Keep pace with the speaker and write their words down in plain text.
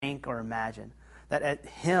think or imagine. That at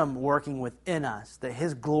Him working within us, that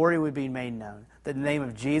His glory would be made known, that the name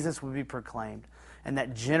of Jesus would be proclaimed, and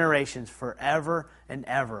that generations forever and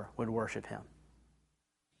ever would worship Him.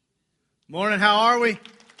 Morning, how are we?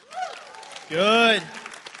 Good.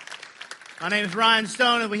 My name is Ryan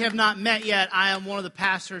Stone, and we have not met yet. I am one of the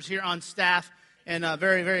pastors here on staff, and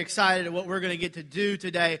very, very excited at what we're going to get to do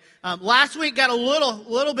today. Last week got a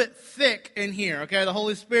little bit thick in here, okay? The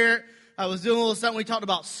Holy Spirit was doing a little something. We talked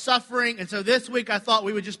about suffering, and so this week I thought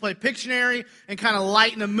we would just play Pictionary and kind of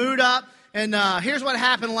lighten the mood up. And here's what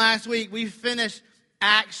happened last week. We finished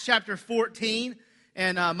Acts chapter 14,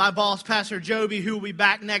 and my boss, Pastor Joby, who will be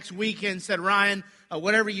back next weekend, said, Ryan,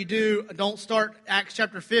 whatever you do, don't start Acts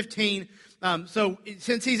chapter 15. So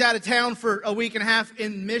since he's out of town for a week and a half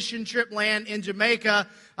in mission trip land in Jamaica,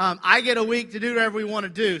 I get a week to do whatever we want to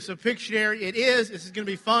do. So Pictionary it is. This is going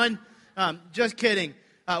to be fun. Just kidding.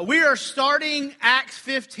 We are starting Acts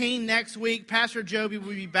 15 next week. Pastor Joby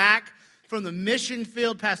will be back from the mission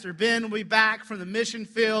field. Pastor Ben will be back from the mission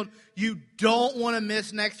field. You don't want to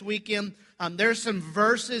miss next weekend. There's some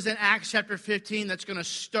verses in Acts chapter 15 that's going to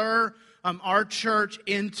stir our church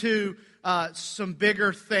into some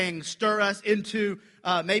bigger things, stir us into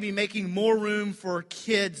maybe making more room for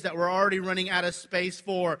kids that we're already running out of space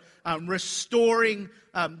for, restoring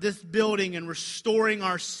this building and restoring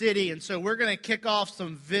our city. And so we're going to kick off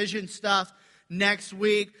some vision stuff next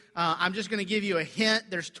week. I'm just going to give you a hint.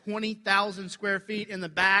 There's 20,000 square feet in the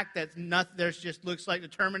back. That's nothing. There's just looks like the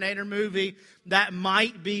Terminator movie. That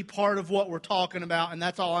might be part of what we're talking about, and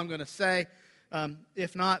that's all I'm going to say.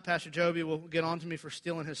 If not, Pastor Joby will get on to me for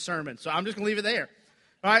stealing his sermon. So I'm just going to leave it there.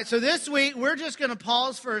 All right, so this week we're just going to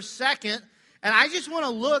pause for a second, and I just want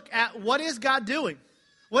to look at what is God doing?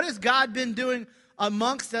 What has God been doing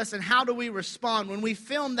amongst us, and how do we respond? When we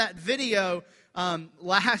filmed that video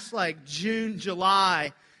last June,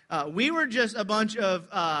 July, we were just a bunch of,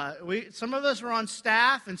 some of us were on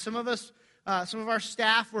staff, and some of our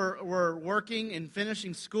staff were working and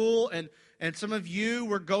finishing school, and some of you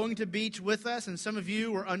were going to beach with us, and some of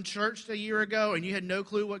you were unchurched a year ago, and you had no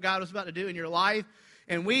clue what God was about to do in your life.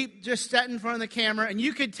 And we just sat in front of the camera, and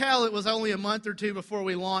you could tell it was only a month or two before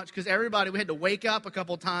we launched, because we had to wake up a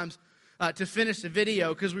couple times to finish the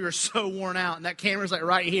video because we were so worn out. And that camera's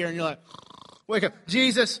right here, and you're like, wake up,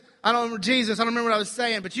 Jesus. I don't remember what I was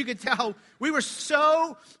saying, but you could tell we were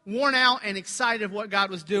so worn out and excited of what God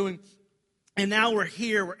was doing. And now we're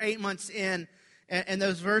here, we're 8 months in. And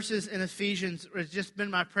those verses in Ephesians has just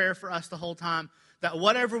been my prayer for us the whole time, that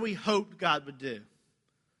whatever we hoped God would do,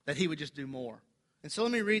 that He would just do more. And so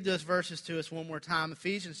let me read those verses to us one more time.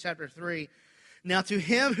 Ephesians chapter 3. Now to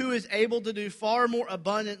Him who is able to do far more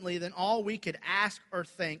abundantly than all we could ask or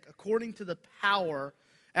think, according to the power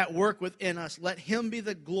at work within us, let Him be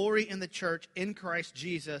the glory in the church in Christ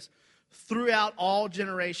Jesus throughout all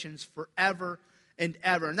generations forever and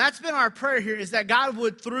ever. And that's been our prayer here, is that God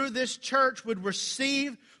would, through this church, would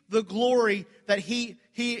receive the glory that He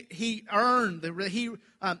earned,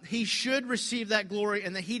 that He should receive that glory,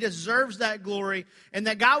 and that He deserves that glory, and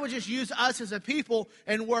that God would just use us as a people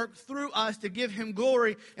and work through us to give Him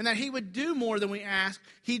glory, and that He would do more than we ask.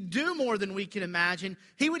 He'd do more than we could imagine.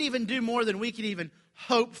 He would even do more than we could even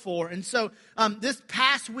hope for. And so this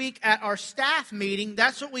past week at our staff meeting,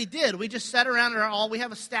 that's what we did. We just sat around we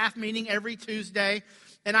have a staff meeting every Tuesday,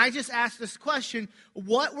 and I just asked this question: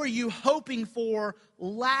 what were you hoping for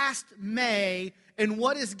last May, and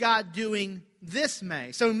what is God doing this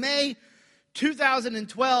May? So May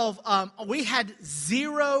 2012, we had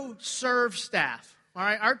 0 serve staff. All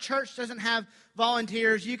right, our church doesn't have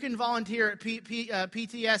volunteers. You can volunteer at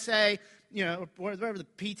PTSA, wherever the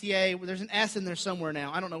PTA, there's an S in there somewhere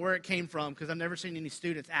now. I don't know where it came from because I've never seen any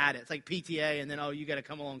students add it. It's like PTA, and then, you got to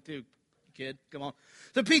come along too, kid, come on.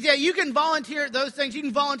 So PTA, you can volunteer at those things. You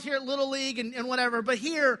can volunteer at Little League and whatever. But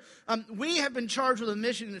here, we have been charged with a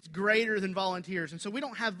mission that's greater than volunteers. And so we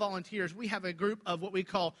don't have volunteers. We have a group of what we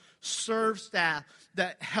call serve staff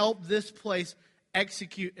that help this place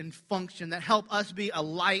execute and function, that help us be a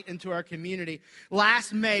light into our community.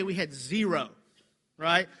 Last May, we had 0,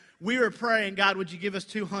 right? We were praying, God, would you give us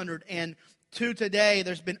 200? And to today,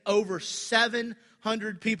 there's been over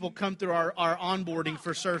 700 people come through our onboarding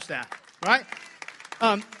for serve staff, right?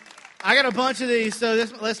 I got a bunch of these, so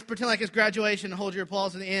let's pretend like it's graduation and hold your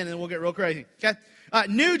applause in the end, and then we'll get real crazy, okay?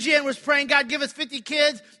 New Gen was praying, God, give us 50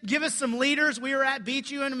 kids, give us some leaders. We were at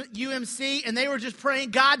Beach UMC, and they were just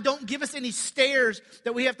praying, God, don't give us any stairs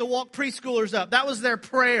that we have to walk preschoolers up. That was their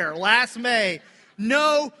prayer last May.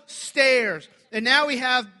 No stairs. And now we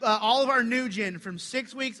have all of our New Gen from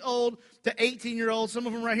 6 weeks old to 18-year-olds, some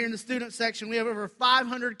of them right here in the student section. We have over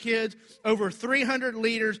 500 kids, over 300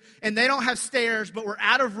 leaders, and they don't have stairs, but we're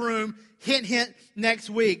out of room. Hint, hint,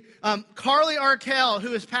 next week. Carly Arkell,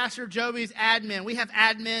 who is Pastor Joby's admin. We have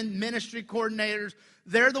admin, ministry coordinators.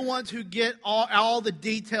 They're the ones who get all the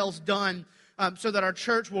details done so that our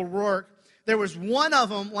church will work. There was one of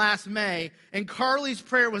them last May, and Carly's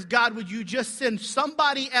prayer was, God, would you just send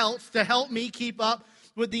somebody else to help me keep up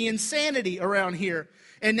with the insanity around here?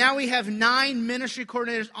 And now we have 9 ministry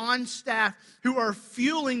coordinators on staff who are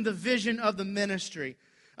fueling the vision of the ministry.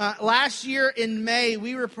 Last year in May,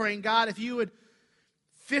 we were praying, God, if you would,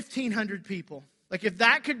 1,500 people. Like if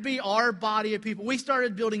that could be our body of people. We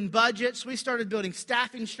started building budgets. We started building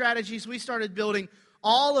staffing strategies. We started building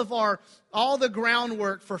all the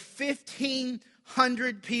groundwork for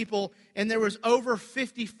 1,500 people. And there was over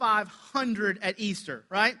 5,500 at Easter,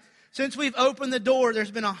 right? Since we've opened the door, there's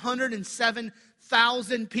been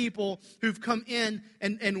 107,000 people who've come in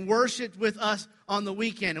and worshiped with us on the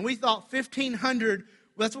weekend. And we thought 1,500,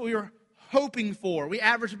 that's what we were hoping for. We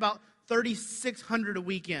averaged about 3,600 a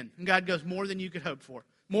weekend. And God goes, more than you could hope for.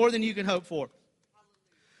 More than you can hope for.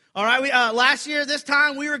 All right, last year, this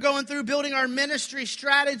time, we were going through building our ministry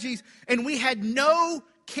strategies, and we had no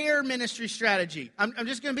care ministry strategy. I'm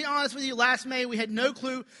just going to be honest with you. Last May, we had no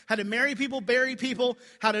clue how to marry people, bury people,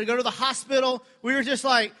 how to go to the hospital. We were just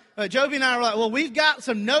like, Joby and I were like, well, we've got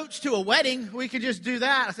some notes to a wedding. We could just do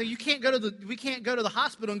that. I said, we can't go to the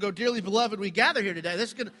hospital and go, dearly beloved, we gather here today.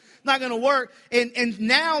 This is not going to work. And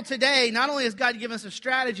now today, not only has God given us a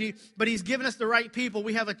strategy, but he's given us the right people.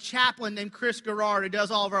 We have a chaplain named Chris Garrard who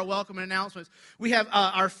does all of our welcome and announcements. We have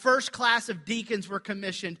our first class of deacons were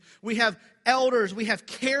commissioned. We have elders. We have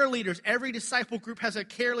care leaders. Every disciple group has a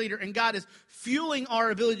care leader, and God is fueling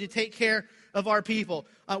our ability to take care of our people.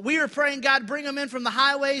 We are praying, God, bring them in from the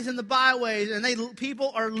highways and the byways, and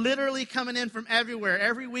people are literally coming in from everywhere.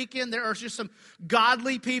 Every weekend, there are just some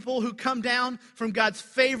godly people who come down from God's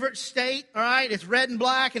favorite state, all right? It's red and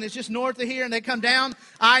black, and it's just north of here, and they come down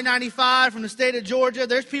I-95 from the state of Georgia.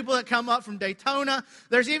 There's people that come up from Daytona.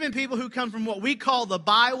 There's even people who come from what we call the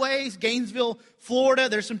byways, Gainesville, Florida.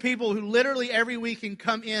 There's some people who literally every weekend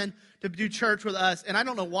come in to do church with us, and I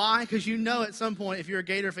don't know why, because you know at some point, if you're a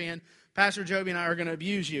Gator fan, Pastor Joby and I are going to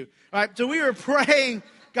abuse you. All right, so we were praying,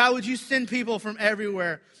 God, would you send people from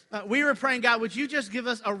everywhere? We were praying, God, would you just give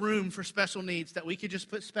us a room for special needs, that we could just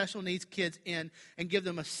put special needs kids in and give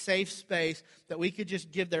them a safe space, that we could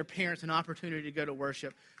just give their parents an opportunity to go to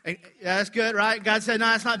worship. And that's good, right? God said, no,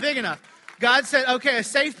 that's not big enough. God said, okay, a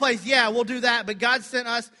safe place, yeah, we'll do that. But God sent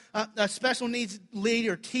us a special needs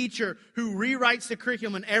leader, teacher, who rewrites the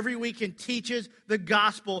curriculum and every weekend teaches the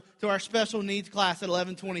gospel to our special needs class at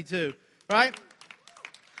 1122, right?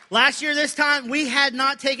 Last year, this time, we had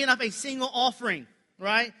not taken up a single offering,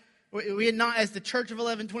 right? We had not, as the Church of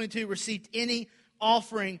 1122, received any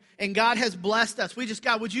offering, and God has blessed us.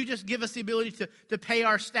 God, would you just give us the ability to pay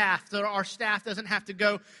our staff so our staff doesn't have to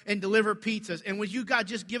go and deliver pizzas? And would you, God,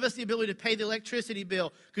 just give us the ability to pay the electricity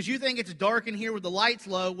bill? Because you think it's dark in here with the lights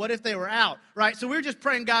low. What if they were out, right? So we were just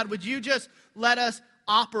praying, God, would you just let us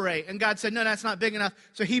operate? And God said, no, that's not big enough.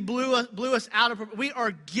 So he blew us out of. We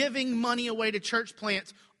are giving money away to church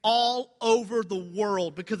plants all over the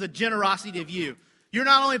world because of generosity of you. You're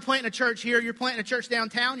not only planting a church here, you're planting a church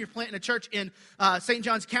downtown, you're planting a church in St.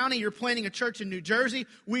 Johns County, you're planting a church in New Jersey,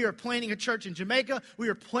 we are planting a church in Jamaica, we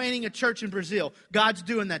are planting a church in Brazil. God's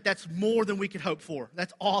doing that. That's more than we could hope for.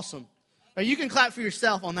 That's awesome. Now, you can clap for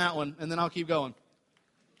yourself on that one, and then I'll keep going.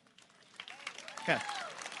 Okay.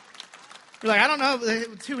 You're like, I don't know,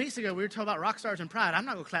 2 weeks ago we were talking about rock stars and pride. I'm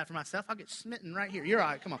not going to clap for myself. I'll get smitten right here. You're all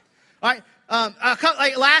right. Come on. All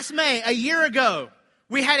right. Last May, a year ago,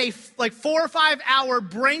 we had a 4 or 5 hour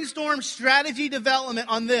brainstorm strategy development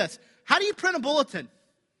on this. How do you print a bulletin?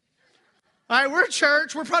 All right, we're a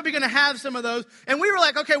church. We're probably going to have some of those. And we were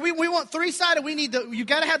like, okay, we want 3-sided. You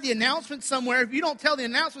got to have the announcements somewhere. If you don't tell the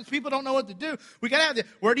announcements, people don't know what to do. We got to have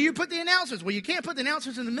where do you put the announcements? Well, you can't put the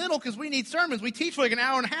announcements in the middle because we need sermons. We teach for like an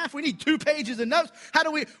hour and a half. We need 2 pages of notes.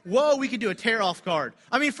 We could do a tear-off card.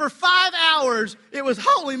 I mean, for 5 hours, it was,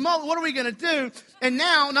 holy moly, what are we going to do? And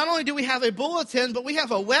now, not only do we have a bulletin, but we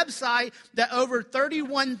have a website that over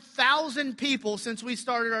 31,000 people since we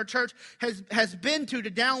started our church has been to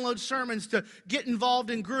download sermons, to get involved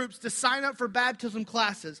in groups, to sign up for baptism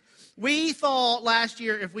classes. We thought last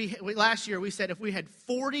year we said if we had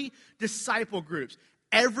 40 disciple groups,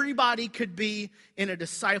 everybody could be in a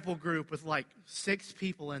disciple group with like 6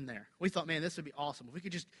 people in there. We thought, man, this would be awesome. If we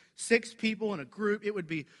could just 6 people in a group, it would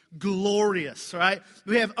be glorious, right?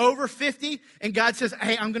 We have over 50, and God says,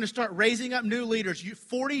 hey, I'm going to start raising up new leaders.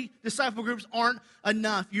 40 disciple groups aren't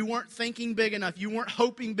enough. You weren't thinking big enough. You weren't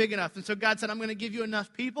hoping big enough. And so God said, I'm going to give you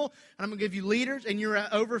enough people, and I'm going to give you leaders, and you're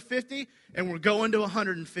at over 50, and we're going to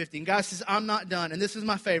 150. And God says, I'm not done. And this is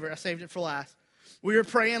my favorite. I saved it for last. We were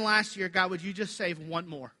praying last year, God, would you just save one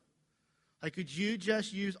more? Like, could you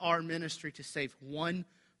just use our ministry to save one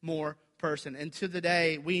more person? And to the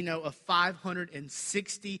day, we know of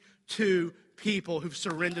 562 people who've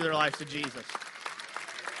surrendered their lives to Jesus.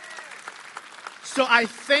 So I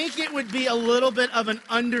think it would be a little bit of an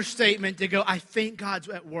understatement to go, I think God's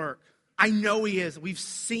at work. I know he is. We've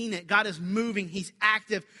seen it. God is moving. He's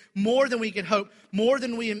active more than we could hope, more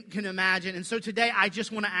than we can imagine. And so today, I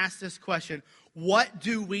just want to ask this question. What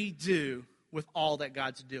do we do with all that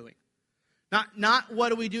God's doing? Not what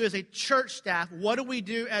do we do as a church staff. What do we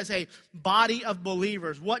do as a body of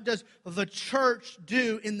believers? What does the church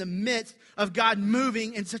do in the midst of God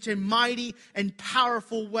moving in such a mighty and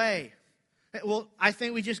powerful way? Well, I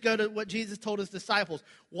think we just go to what Jesus told his disciples.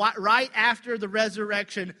 Right after the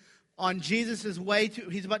resurrection, on Jesus' way to,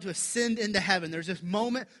 he's about to ascend into heaven. There's this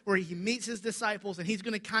moment where he meets his disciples, and he's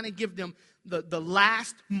going to kind of give them the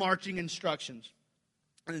last marching instructions.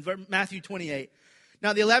 In Matthew 28.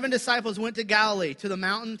 Now the 11 disciples went to Galilee, to the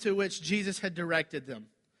mountain to which Jesus had directed them.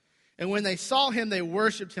 And when they saw him, they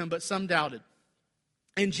worshipped him, but some doubted.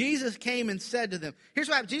 And Jesus came and said to them, here's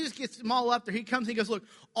what happens. Jesus gets them all up there. He comes and he goes, look,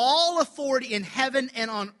 all authority in heaven and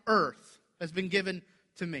on earth has been given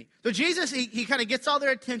to me. So Jesus, he kind of gets all their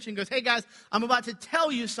attention, goes, hey guys, I'm about to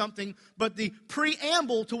tell you something, but the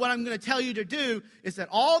preamble to what I'm going to tell you to do is that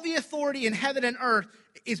all the authority in heaven and earth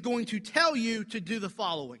is going to tell you to do the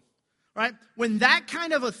following, right? When that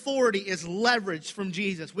kind of authority is leveraged from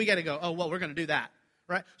Jesus, we got to go, oh, well, we're going to do that,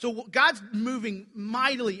 right? So God's moving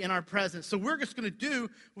mightily in our presence. So we're just going to do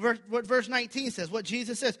what verse 19 says, what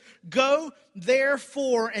Jesus says, go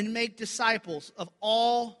therefore and make disciples of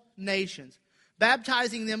all nations,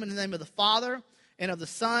 baptizing them in the name of the Father and of the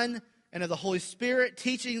Son and of the Holy Spirit,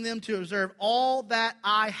 teaching them to observe all that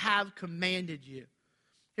I have commanded you.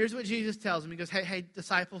 Here's what Jesus tells them. He goes, hey,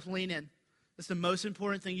 disciples, lean in. That's the most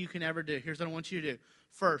important thing you can ever do. Here's what I want you to do.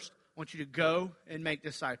 First, I want you to go and make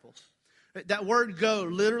disciples. That word go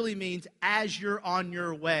literally means as you're on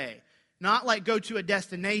your way. Not like go to a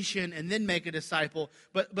destination and then make a disciple,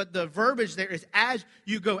 but the verbiage there is as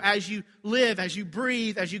you go, as you live, as you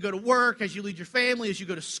breathe, as you go to work, as you lead your family, as you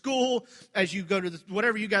go to school, as you go to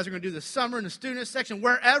whatever you guys are going to do this summer in the student section,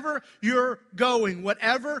 wherever you're going,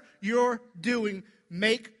 whatever you're doing,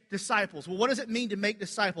 make disciples. Well, what does it mean to make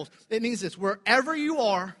disciples? It means this: wherever you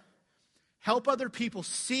are, help other people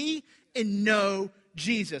see and know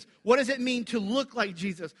Jesus. What does it mean to look like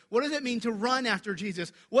Jesus? What does it mean to run after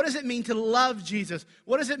Jesus? What does it mean to love Jesus?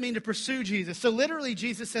 What does it mean to pursue Jesus? So literally,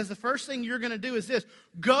 Jesus says the first thing you're going to do is this: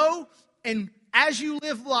 go and as you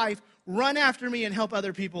live life, run after me and help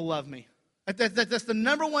other people love me. That's the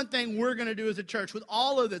number one thing we're going to do as a church with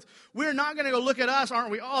all of this. We're not going to go, look at us, aren't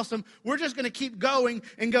we awesome? We're just going to keep going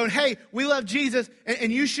and going, hey, we love Jesus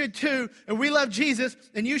and you should too. And we love Jesus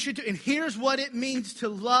and you should too. And here's what it means to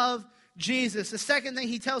love Jesus. The second thing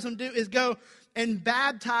he tells them to do is go and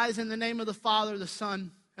baptize in the name of the Father, the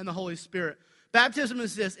Son, and the Holy Spirit. Baptism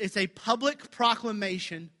is this: it's a public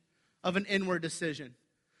proclamation of an inward decision.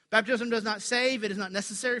 Baptism does not save. It is not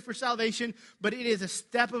necessary for salvation, but it is a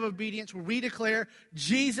step of obedience where we declare,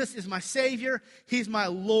 Jesus is my Savior. He's my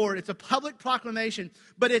Lord. It's a public proclamation,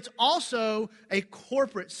 but it's also a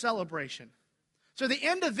corporate celebration. So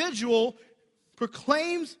the individual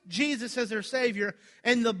proclaims Jesus as their Savior,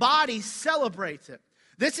 and the body celebrates it.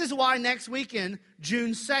 This is why next weekend,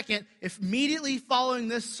 June 2nd, if immediately following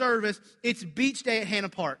this service, it's beach day at Hannah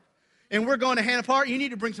Park. And we're going to Hannah Park. You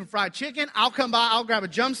need to bring some fried chicken. I'll come by. I'll grab a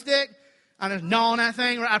drumstick. I just gnaw on that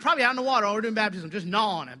thing. I'm probably out in the water while we're doing baptism, just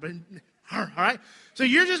gnaw on it. But, all right? So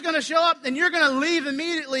you're just going to show up, and you're going to leave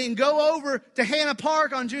immediately and go over to Hannah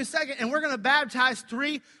Park on June 2nd, and we're going to baptize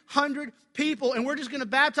 300 people. And we're just going to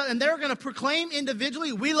baptize, and they're going to proclaim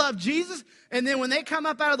individually, we love Jesus. And then when they come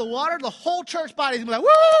up out of the water, the whole church body is going to be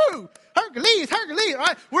like, woo! Hercules, Hercules, all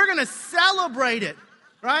right? We're going to celebrate it,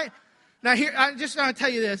 right? Now, here, I just want to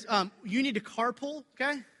tell you this. You need to carpool,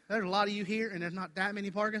 okay? There's a lot of you here, and there's not that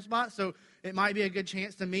many parking spots, so it might be a good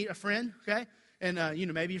chance to meet a friend, okay? And,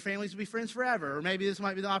 maybe your families will be friends forever, or maybe this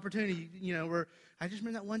might be the opportunity, where I just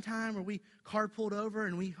remember that one time where we carpooled over,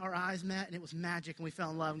 and our eyes met, and it was magic, and we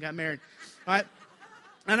fell in love and got married, all right?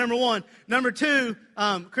 Now, number one. Number two,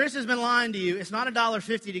 Chris has been lying to you. It's not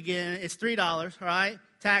 $1.50 to get in. It's $3, all right?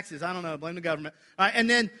 Taxes, I don't know. Blame the government. All right, and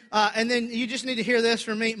then you just need to hear this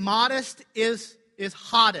from me. Modest is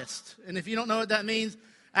hottest. And if you don't know what that means,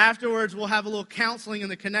 afterwards we'll have a little counseling in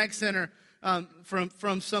the Connect Center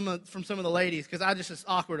from some of the ladies, because it's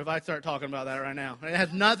awkward if I start talking about that right now. It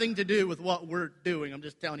has nothing to do with what we're doing. I'm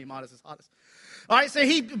just telling you, modest is hottest. All right, so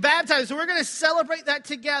he baptized. So we're going to celebrate that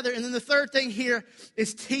together. And then the third thing here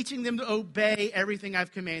is teaching them to obey everything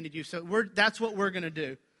I've commanded you. So that's what we're going to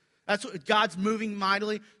do. That's what God's moving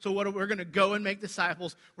mightily. So we're going to go and make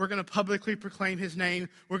disciples. We're going to publicly proclaim his name.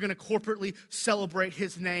 We're going to corporately celebrate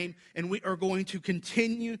his name. And we are going to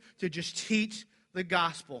continue to just teach the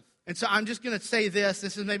gospel. And so I'm just going to say this.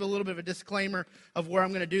 This is maybe a little bit of a disclaimer of where I'm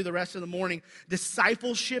going to do the rest of the morning.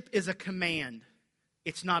 Discipleship is a command.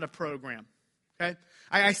 It's not a program. Okay?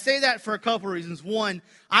 I say that for a couple reasons. One,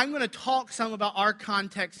 I'm going to talk some about our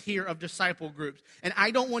context here of disciple groups. And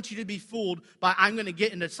I don't want you to be fooled by I'm going to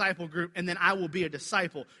get in a disciple group and then I will be a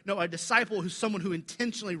disciple. No, a disciple is someone who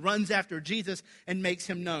intentionally runs after Jesus and makes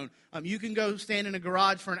him known. You can go stand in a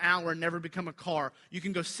garage for an hour and never become a car. You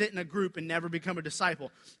can go sit in a group and never become a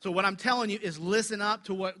disciple. So what I'm telling you is listen up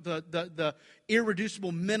to what the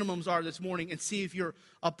irreducible minimums are this morning and see if you're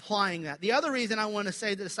applying that. The other reason I want to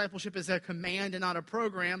say that discipleship is a command and not a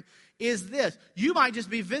program is this. You might just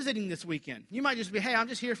be visiting this weekend. You might just be, hey, I'm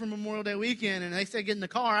just here for Memorial Day weekend, and they say get in the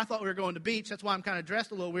car. I thought we were going to the beach. That's why I'm kind of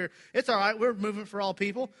dressed a little weird. It's all right. We're moving for all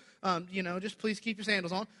people. Just please keep your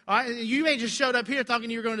sandals on. All right. You may just showed up here thinking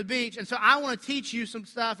you were going to the beach, and so I want to teach you some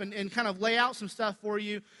stuff and kind of lay out some stuff for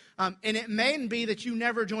you. And it may be that you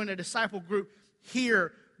never join a disciple group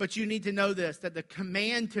here, but you need to know this, that the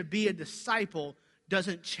command to be a disciple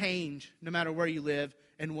doesn't change no matter where you live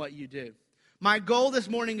and what you do. My goal this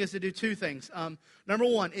morning is to do two things. Number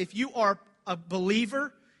one, if you are a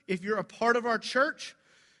believer, if you're a part of our church,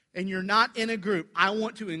 and you're not in a group, I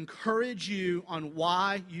want to encourage you on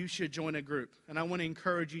why you should join a group. And I want to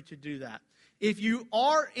encourage you to do that. If you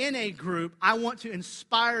are in a group, I want to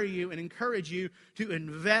inspire you and encourage you to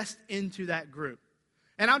invest into that group.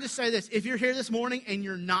 And I'll just say this, if you're here this morning and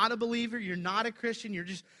you're not a believer, you're not a Christian, you're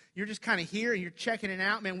just kind of here and you're checking it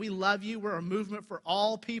out, man, we love you. We're a movement for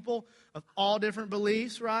all people of all different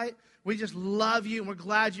beliefs, right? We just love you and we're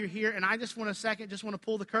glad you're here. And I just want to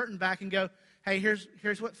pull the curtain back and go, hey,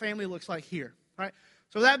 here's what family looks like here, right?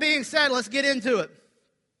 So with that being said, let's get into it.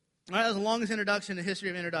 All right, that was the longest introduction in the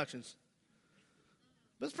history of introductions.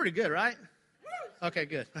 But it's pretty good, right? Okay,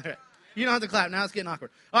 good. All right. You don't have to clap. Now it's getting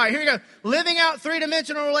awkward. All right, here we go. Living out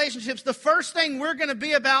three-dimensional relationships. The first thing we're going to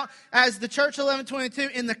be about as the Church 1122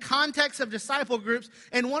 in the context of disciple groups,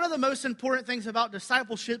 and one of the most important things about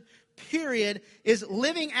discipleship, period, is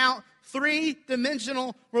living out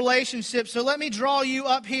three-dimensional relationships. So let me draw you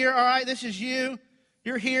up here. All right, this is you.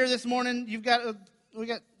 You're here this morning. We got a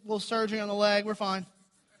little surgery on the leg. We're fine.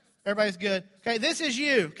 Everybody's good. Okay, this is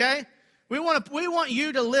you, okay? We want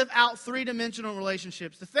you to live out three-dimensional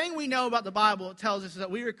relationships. The thing we know about the Bible, it tells us that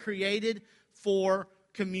we were created for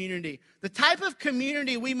community. The type of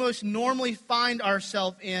community we most normally find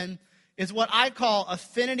ourselves in is what I call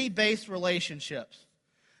affinity-based relationships.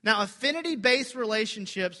 Now, affinity-based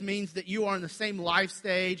relationships means that you are in the same life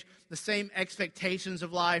stage, the same expectations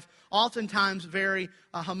of life, oftentimes very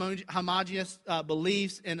homogeneous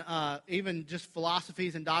beliefs and even just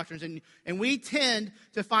philosophies and doctrines. And we tend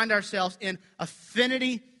to find ourselves in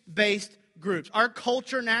affinity-based groups. Our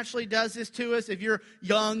culture naturally does this to us. If you're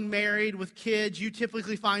young, married, with kids, you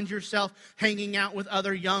typically find yourself hanging out with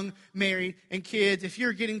other young, married, and kids. If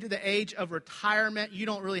you're getting to the age of retirement, you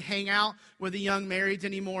don't really hang out with the young marrieds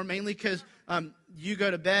anymore, mainly because you go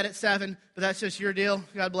to bed at 7, but that's just your deal.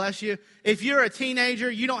 God bless you. If you're a teenager,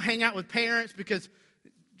 you don't hang out with parents because,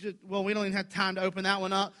 well, we don't even have time to open that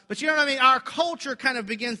one up. But you know what I mean? Our culture kind of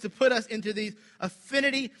begins to put us into these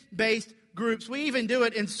affinity-based groups. We even do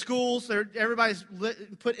it in schools. Everybody's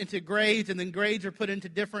put into grades, and then grades are put into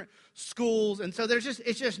different schools. And so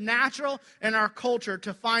it's just natural in our culture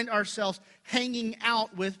to find ourselves hanging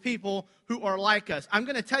out with people who are like us. I'm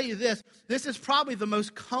going to tell you this is probably the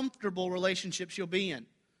most comfortable relationships you'll be in,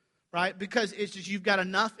 right? Because it's just you've got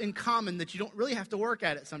enough in common that you don't really have to work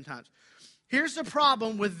at it sometimes. Here's the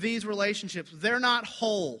problem with these relationships. They're not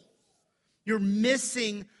whole. You're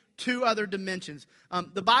missing two other dimensions.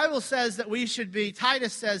 The Bible says that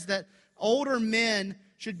Titus says that older men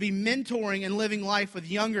should be mentoring and living life with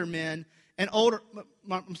younger men, and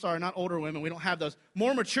not older women, we don't have those.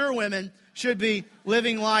 More mature women should be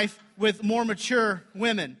living life with more mature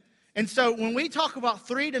women. And so when we talk about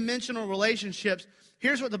three-dimensional relationships,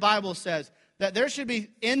 here's what the Bible says, that there should be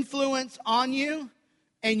influence on you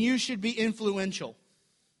and you should be influential.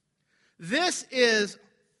 This is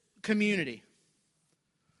community.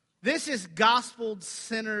 This is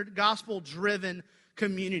gospel-centered, gospel-driven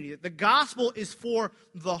community. The gospel is for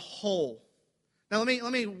the whole. Now,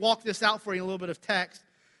 let me walk this out for you in a little bit of text.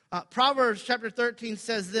 Proverbs chapter 13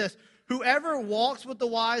 says this, whoever walks with the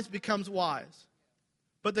wise becomes wise,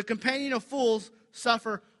 but the companion of fools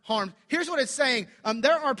suffer harm. Here's what it's saying.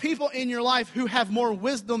 There are people in your life who have more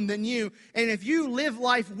wisdom than you, and if you live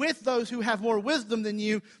life with those who have more wisdom than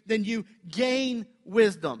you, then you gain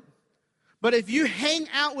wisdom. But if you hang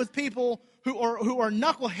out with people who are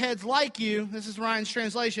knuckleheads like you, this is Ryan's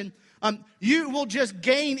translation, you will just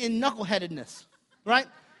gain in knuckleheadedness, right?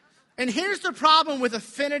 And here's the problem with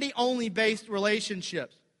affinity-only based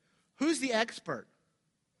relationships. Who's the expert?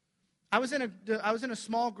 I was in a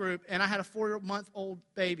small group, and I had a 4-month-old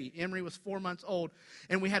baby. Emery was 4 months old,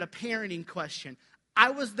 and we had a parenting question. I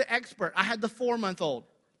was the expert. I had the 4-month-old.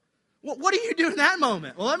 What do you do in that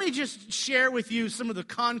moment? Well, let me just share with you some of the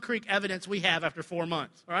concrete evidence we have after 4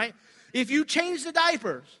 months, all right? If you change the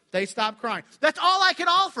diapers, they stop crying. That's all I could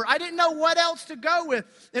offer. I didn't know what else to go with.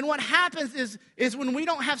 And what happens is when we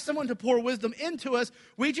don't have someone to pour wisdom into us,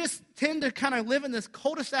 we just tend to kind of live in this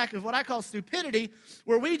cul-de-sac of what I call stupidity,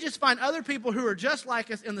 where we just find other people who are just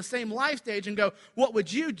like us in the same life stage and go, what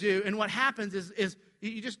would you do? And what happens is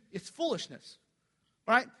it's foolishness,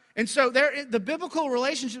 right? And so the biblical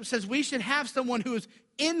relationship says we should have someone who is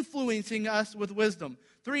influencing us with wisdom.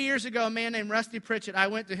 3 years ago, a man named Rusty Pritchett, I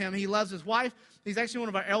went to him. He loves his wife. He's actually one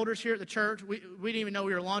of our elders here at the church. We didn't even know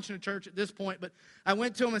we were launching a church at this point, but I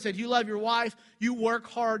went to him and said, you love your wife, you work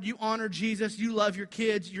hard, you honor Jesus, you love your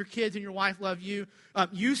kids and your wife love you.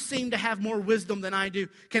 You seem to have more wisdom than I do.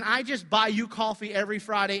 Can I just buy you coffee every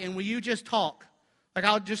Friday, and will you just talk? Like,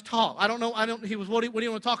 I'll just talk. He was, what do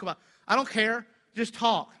you want to talk about? I don't care. Just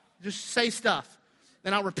talk. Just say stuff.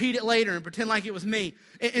 And I'll repeat it later and pretend like it was me.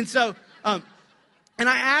 And so, and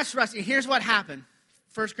I asked Rusty, here's what happened.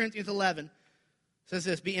 1 Corinthians 11 says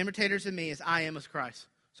this, be imitators of me as I am of Christ.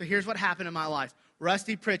 So here's what happened in my life.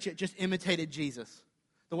 Rusty Pritchett just imitated Jesus.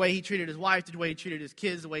 The way he treated his wife, the way he treated his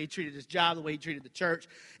kids, the way he treated his job, the way he treated the church.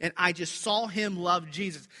 And I just saw him love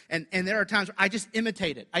Jesus. And there are times where I just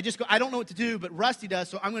imitate it. I just go, I don't know what to do, but Rusty does,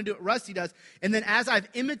 so I'm going to do what Rusty does. And then as I've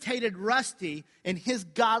imitated Rusty and his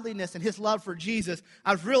godliness and his love for Jesus,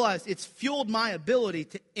 I've realized it's fueled my ability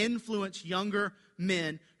to influence younger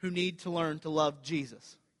men who need to learn to love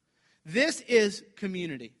Jesus. This is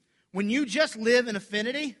community. When you just live in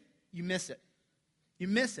affinity, you miss it. You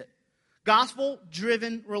miss it.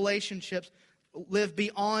 Gospel-driven relationships live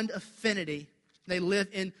beyond affinity. They live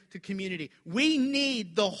into community. We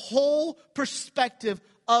need the whole perspective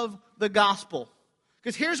of the gospel.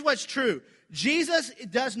 Because here's what's true. Jesus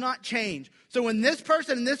does not change. So when this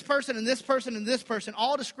person and this person and this person and this person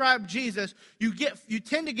all describe Jesus, you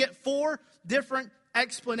tend to get 4 different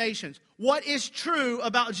explanations. What is true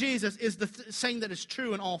about Jesus is the thing that is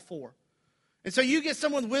true in all 4. And so you get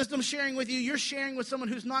someone with wisdom sharing with you. You're sharing with someone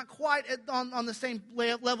who's not quite on the same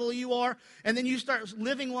level you are. And then you start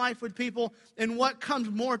living life with people. And what comes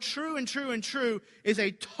more true and true and true is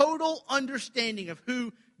a total understanding of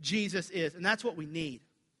who Jesus is. And that's what we need.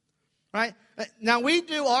 Right? Now, we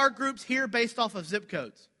do our groups here based off of zip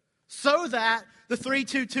codes, so that the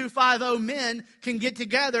 32250 men can get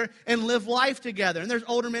together and live life together. And there's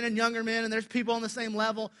older men and younger men, and there's people on the same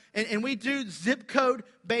level. And we do zip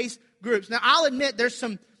code-based groups. Now, I'll admit there's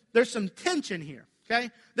some tension here, okay?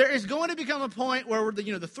 There is going to become a point where we're the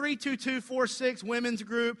 32246 women's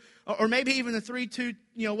group, or maybe even the 32,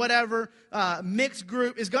 mixed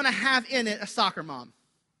group is going to have in it a soccer mom.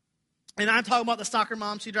 And I'm talking about the soccer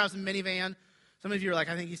mom. She drives a minivan. Some of you are like,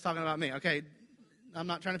 I think he's talking about me. Okay, I'm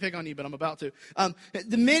not trying to pick on you, but I'm about to.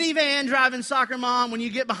 The minivan driving soccer mom, when you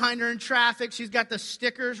get behind her in traffic, she's got the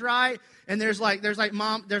stickers, right? And there's like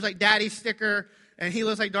daddy's sticker, and he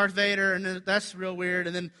looks like Darth Vader, and then that's real weird.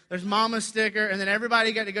 And then there's mama's sticker, and then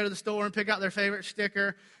everybody got to go to the store and pick out their favorite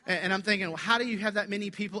sticker. And I'm thinking, well, how do you have that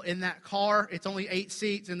many people in that car? It's only 8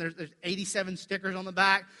 seats, and there's 87 stickers on the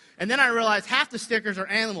back. And then I realized half the stickers are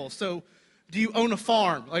animals. So do you own a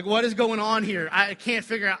farm? Like, what is going on here? I can't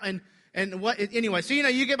figure out. And what, anyway, so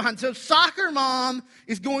you get behind. So soccer mom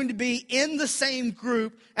is going to be in the same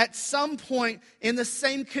group at some point in the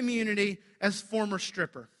same community as former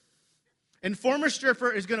stripper. And former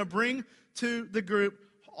stripper is going to bring to the group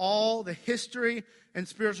all the history and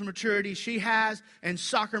spiritual maturity she has, and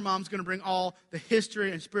Soccer Mom's going to bring all the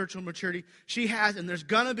history and spiritual maturity she has, and there's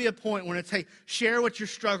going to be a point when it's, hey, share what you're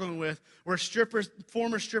struggling with, where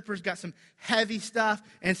former strippers got some heavy stuff,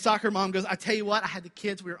 and Soccer Mom goes, I tell you what, I had the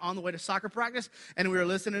kids, we were on the way to soccer practice, and we were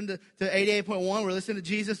listening to 88.1, we were listening to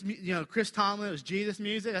Jesus, Chris Tomlin, it was Jesus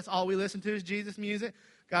music, that's all we listen to is Jesus music.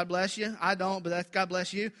 God bless you. I don't, but that's God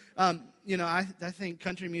bless you. I think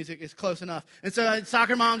country music is close enough. And so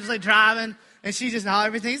Soccer Mom's just like driving, and she's just,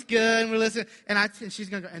 everything's good, and we're listening. And she's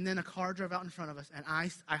going to go, and then a car drove out in front of us, and I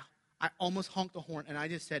almost honked the horn, and I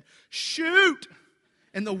just said, shoot!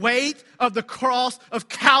 And the weight of the cross of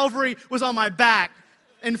Calvary was on my back.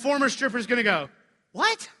 And former stripper's going to go,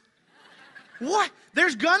 what? What?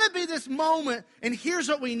 There's going to be this moment, and here's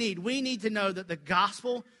what we need. We need to know that the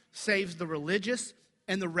gospel saves the religious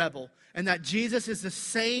and the rebel, and that Jesus is the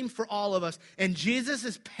same for all of us, and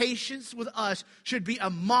Jesus' patience with us should be a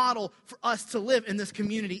model for us to live in this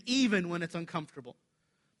community, even when it's uncomfortable.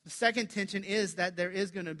 The second tension is that there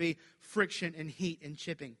is going to be friction and heat and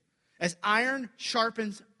chipping. As iron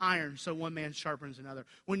sharpens iron, so one man sharpens another.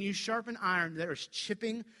 When you sharpen iron, there is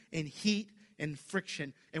chipping and heat and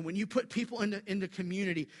friction. And when you put people into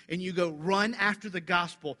community and you go run after the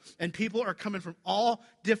gospel, and people are coming from all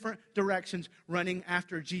different directions running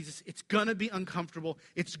after Jesus, it's going to be uncomfortable.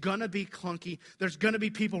 It's going to be clunky. There's going to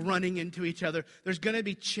be people running into each other. There's going to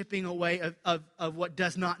be chipping away of what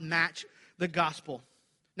does not match the gospel.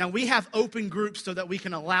 Now, we have open groups so that we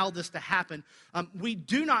can allow this to happen. We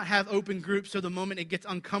do not have open groups so the moment it gets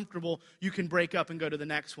uncomfortable, you can break up and go to the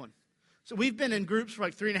next one. So we've been in groups for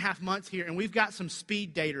like 3.5 months here, and we've got some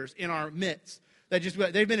speed daters in our midst.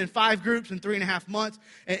 They've been in 5 groups in 3.5 months,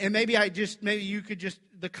 and maybe you could just,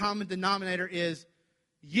 the common denominator is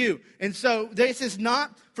you. And so this is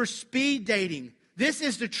not for speed dating. This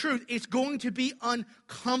is the truth. It's going to be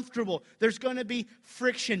uncomfortable. There's going to be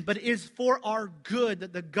friction, but it is for our good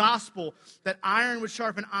that the gospel, that iron would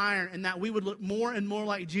sharpen iron, and that we would look more and more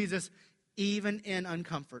like Jesus even in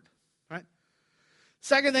uncomfort. Right?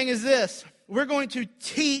 Second thing is this. We're going to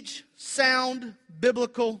teach sound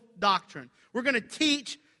biblical doctrine. We're going to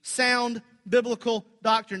teach sound biblical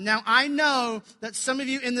doctrine. Now, I know that some of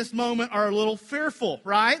you in this moment are a little fearful,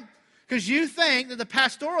 right? Because you think that the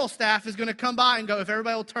pastoral staff is going to come by and go, if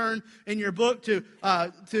everybody will turn in your book to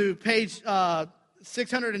page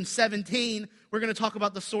 617, we're going to talk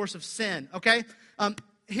about the source of sin, okay?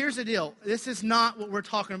 Here's the deal. This is not what we're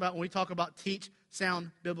talking about when we talk about teach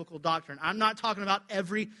sound biblical doctrine. I'm not talking about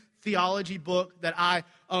every theology book that I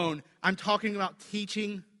own. I'm talking about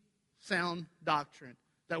teaching sound doctrine,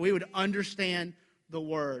 that we would understand the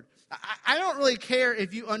word. I don't really care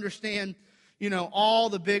if you understand, all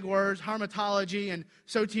the big words, harmatology and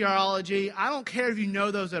soteriology. I don't care if you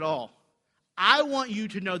know those at all. I want you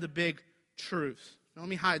to know the big truths. Now, let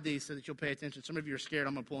me hide these so that you'll pay attention. Some of you are scared.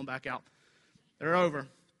 I'm going to pull them back out. They're over.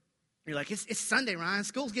 You're like, it's Sunday, Ryan.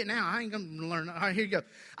 School's getting out. I ain't going to learn. All right, here you go.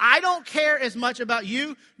 I don't care as much about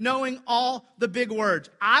you knowing all the big words.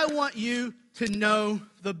 I want you to know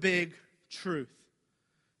the big truth.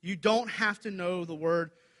 You don't have to know the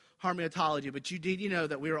word harmatology, but you need to know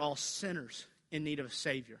that we are all sinners in need of a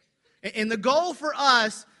Savior. And the goal for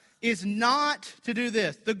us is not to do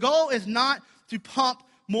this. The goal is not to pump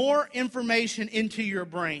more information into your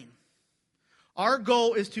brain. Our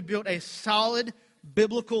goal is to build a solid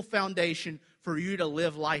biblical foundation for you to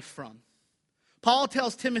live life from. Paul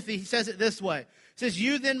tells Timothy, he says it this way. He says,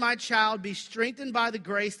 you then, my child, be strengthened by the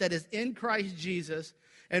grace that is in Christ Jesus,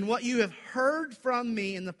 and what you have heard from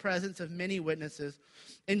me in the presence of many witnesses,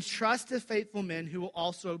 entrust to faithful men who will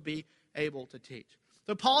also be able to teach.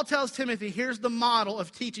 So Paul tells Timothy, here's the model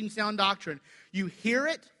of teaching sound doctrine. You hear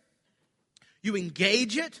it, you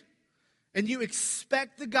engage it, and you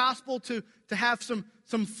expect the gospel to have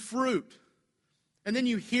some fruit. And then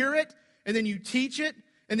you hear it, and then you teach it,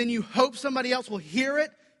 and then you hope somebody else will hear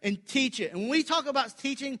it and teach it. And when we talk about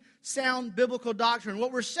teaching sound biblical doctrine,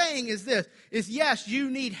 what we're saying is this, is yes,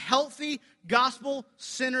 you need healthy,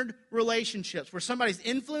 gospel-centered relationships where somebody's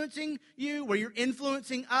influencing you, where you're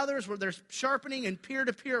influencing others, where there's sharpening and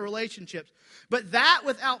peer-to-peer relationships. But that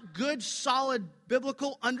without good, solid,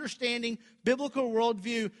 biblical understanding, biblical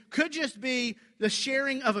worldview, could just be the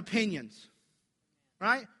sharing of opinions.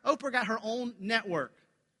 Right? Oprah got her own network.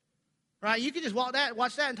 Right? You can just watch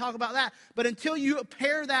that and talk about that. But until you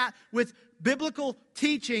pair that with biblical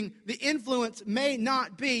teaching, the influence may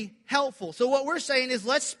not be helpful. So what we're saying is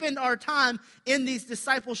let's spend our time in these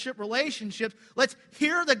discipleship relationships. Let's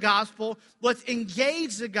hear the gospel. Let's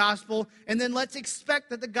engage the gospel. And then let's expect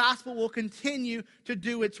that the gospel will continue to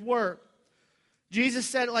do its work. Jesus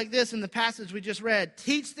said it like this in the passage we just read.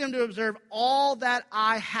 Teach them to observe all that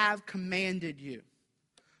I have commanded you.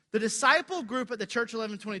 The disciple group at the Church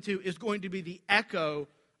 1122 is going to be the echo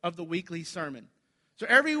of the weekly sermon. So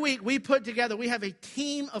every week we have a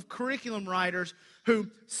team of curriculum writers who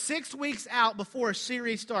 6 weeks out before a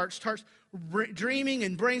series starts dreaming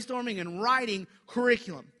and brainstorming and writing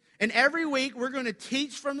curriculum. And every week we're going to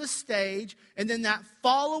teach from the stage, and then that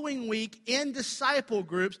following week in disciple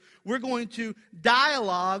groups, we're going to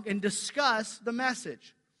dialogue and discuss the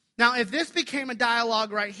message. Now, if this became a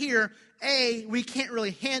dialogue right here, A, we can't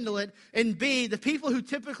really handle it, and B, the people who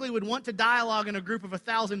typically would want to dialogue in a group of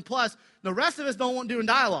 1,000 plus, the rest of us don't want doing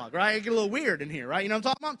dialogue, right? It get a little weird in here, right? You know what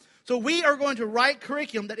I'm talking about? So we are going to write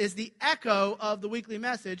curriculum that is the echo of the weekly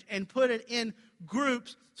message and put it in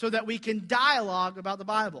groups so that we can dialogue about the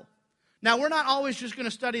Bible. Now, we're not always just going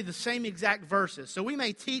to study the same exact verses. So we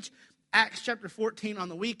may teach Acts chapter 14 on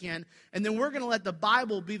the weekend, and then we're going to let the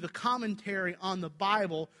Bible be the commentary on the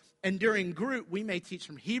Bible. And during group, we may teach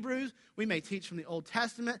from Hebrews, we may teach from the Old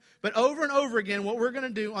Testament. But over and over again, what we're going to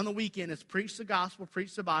do on the weekend is preach the gospel,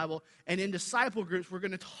 preach the Bible. And in disciple groups, we're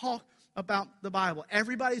going to talk about the Bible.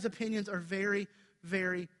 Everybody's opinions are very,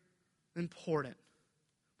 very important.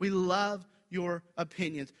 We love your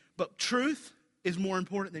opinions. But truth is more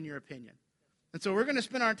important than your opinion. And so we're going to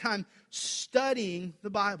spend our time studying the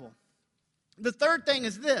Bible. The third thing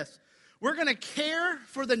is this. We're going to care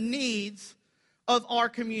for the needs of our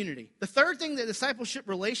community. The third thing that discipleship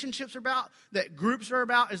relationships are about, that groups are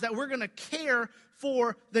about, is that we're going to care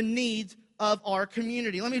for the needs of our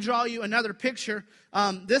community. Let me draw you another picture.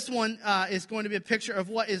 This one is going to be a picture of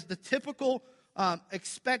what is the typical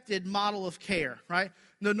expected model of care, right?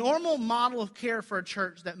 The normal model of care for a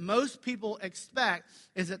church that most people expect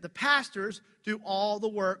is that the pastors do all the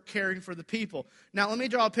work caring for the people. Now, let me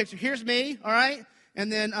draw a picture. Here's me, all right?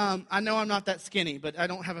 And then I know I'm not that skinny, but I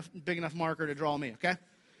don't have a big enough marker to draw me, okay?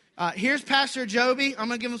 Here's Pastor Joby. I'm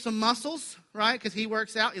going to give him some muscles, right? Because he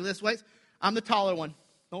works out. He lifts weights. I'm the taller one.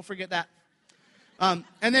 Don't forget that. And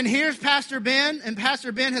then here's Pastor Ben. And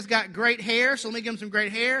Pastor Ben has got great hair. So let me give him some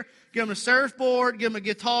great hair. Give him a surfboard. Give him a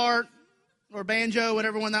guitar or banjo,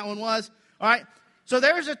 whatever one that one was. All right? So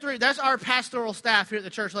there's the three. That's our pastoral staff here at the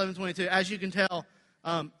Church 1122. As you can tell,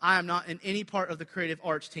 I am not in any part of the creative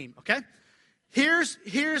arts team, okay? Here's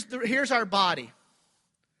our body.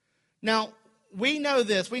 Now, we know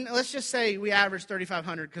this. Let's just say we average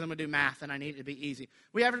 3,500 because I'm going to do math and I need it to be easy.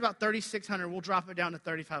 We average about 3,600. We'll drop it down to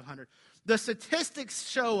 3,500. The statistics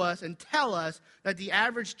show us and tell us that the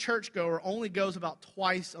average churchgoer only goes about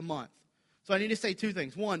twice a month. So I need to say two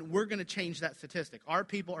things. One, we're going to change that statistic. Our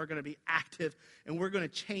people are going to be active, and we're going to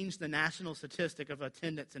change the national statistic of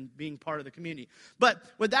attendance and being part of the community. But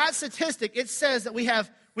with that statistic, it says that we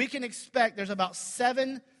can expect there's about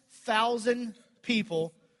 7,000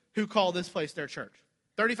 people who call this place their church.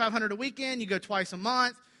 3,500 a weekend, you go twice a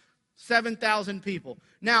month, 7,000 people.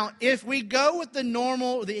 Now, if we go with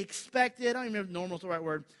the expected, I don't even know if normal is the right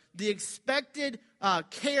word, the expected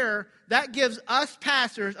care, that gives us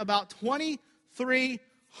pastors about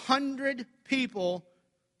 2,300 people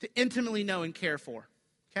to intimately know and care for.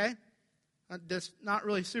 Okay? That's not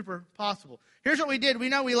really super possible. Here's what we did. We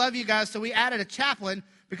know we love you guys, so we added a chaplain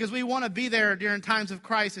because we want to be there during times of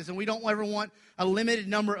crisis, and we don't ever want a limited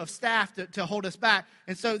number of staff to hold us back.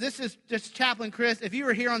 And so this is just Chaplain Chris. If you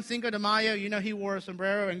were here on Cinco de Mayo, you know he wore a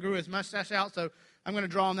sombrero and grew his mustache out, so I'm going to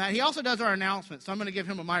draw on that. He also does our announcements, so I'm going to give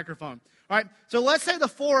him a microphone. All right, so let's say the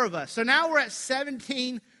four of us. So now we're at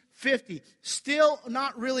 1,750. Still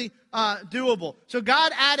not really doable. So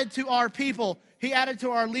God added to our people. He added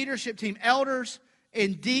to our leadership team, elders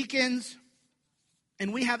and deacons,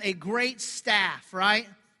 and we have a great staff, right?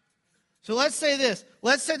 So let's say this.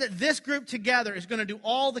 Let's say that this group together is going to do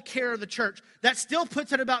all the care of the church. That still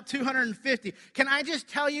puts it about 250. Can I just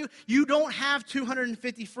tell you, you don't have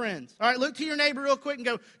 250 friends. All right, look to your neighbor real quick and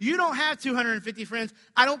go, you don't have 250 friends.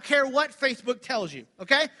 I don't care what Facebook tells you,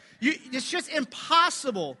 okay? It's just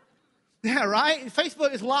impossible. Yeah, right?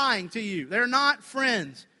 Facebook is lying to you. They're not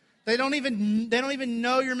friends. They don't even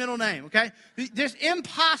know your middle name, okay? It's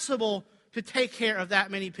impossible to take care of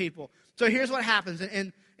that many people. So here's what happens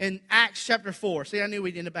in Acts chapter 4. See, I knew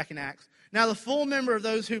we'd end up back in Acts. Now, the full number of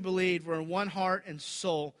those who believed were in one heart and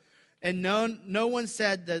soul. And no one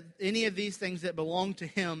said that any of these things that belonged to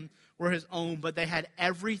him were his own, but they had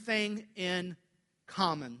everything in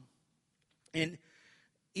common. And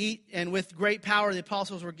with great power, the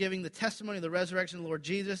apostles were giving the testimony of the resurrection of the Lord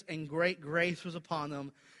Jesus, and great grace was upon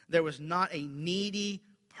them. There was not a needy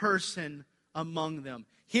person among them.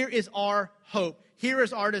 Here is our hope. Here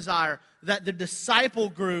is our desire that the disciple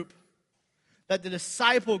group, that the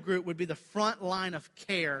disciple group would be the front line of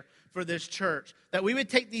care for this church. That we would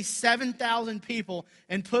take these 7,000 people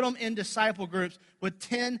and put them in disciple groups with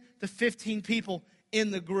 10 to 15 people in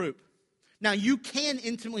the group. Now, you can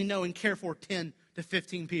intimately know and care for 10 to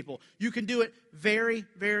 15 people. You can do it very,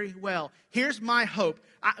 very well. Here's my hope.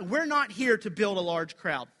 We're not here to build a large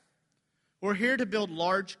crowd. We're here to build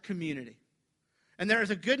large community. And there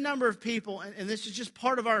is a good number of people, and this is just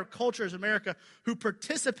part of our culture as America, who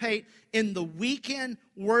participate in the weekend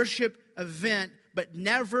worship event but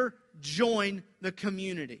never join the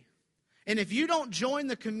community. And if you don't join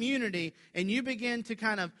the community and you begin to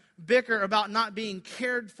kind of bicker about not being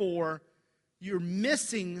cared for, you're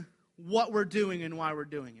missing what we're doing and why we're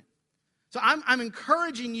doing it. So I'm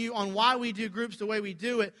encouraging you on why we do groups the way we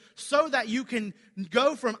do it, so that you can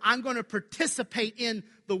go from I'm going to participate in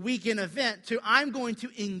the weekend event to I'm going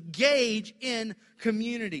to engage in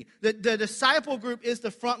community. The disciple group is the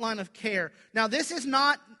front line of care. Now, this is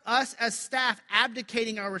not us as staff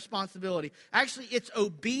abdicating our responsibility. Actually, it's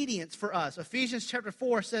obedience for us. Ephesians chapter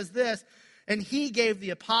 4 says this, and he gave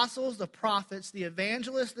the apostles, the prophets, the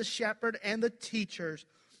evangelists, the shepherd, and the teachers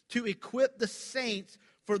to equip the saints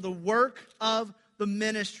for the work of the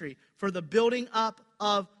ministry, for the building up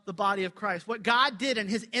of the body of Christ. What God did in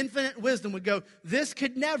his infinite wisdom would go, this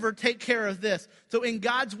could never take care of this. So in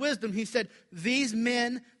God's wisdom, he said, these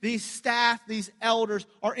men, these staff, these elders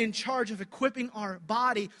are in charge of equipping our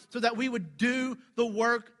body so that we would do the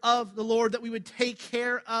work of the Lord, that we would take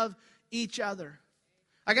care of each other.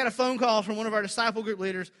 I got a phone call from one of our disciple group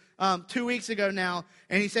leaders 2 weeks ago now,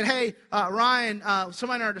 and he said, hey, Ryan,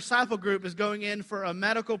 somebody in our disciple group is going in for a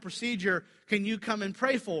medical procedure. Can you come and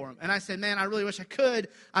pray for him? And I said, man, I really wish I could.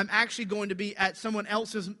 I'm actually going to be at someone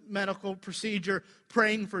else's medical procedure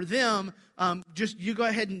praying for them. Just you go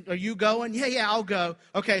ahead and, are you going? Yeah, I'll go.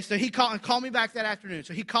 Okay, so he called me back that afternoon.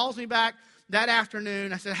 So he calls me back that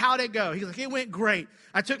afternoon. I said, how'd it go? He's like, it went great.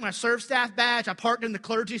 I took my serve staff badge. I parked in the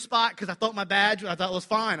clergy spot because I thought my badge, I thought it was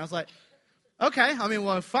fine. I was like, okay,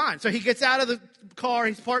 fine. So he gets out of the car.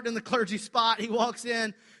 He's parked in the clergy spot. He walks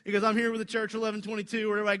in. He goes, I'm here with the church 1122,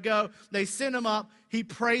 wherever I go. They send him up. He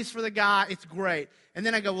prays for the guy. It's great. And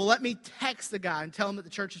then I go, well, let me text the guy and tell him that the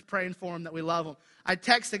church is praying for him, that we love him. I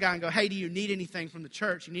text the guy and go, hey, do you need anything from the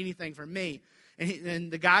church? You need anything from me? And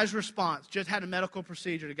the guy's response, just had a medical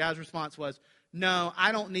procedure. The guy's response was, no,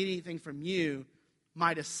 I don't need anything from you.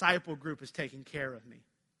 My disciple group is taking care of me.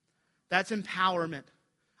 That's empowerment.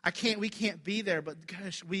 We can't be there, but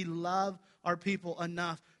gosh, we love our people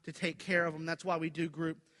enough to take care of them. That's why we do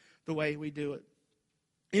group the way we do it.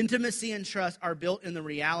 Intimacy and trust are built in the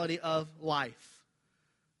reality of life,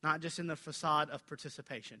 not just in the facade of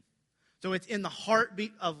participation. So it's in the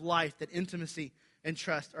heartbeat of life that intimacy and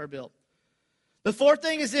trust are built. The fourth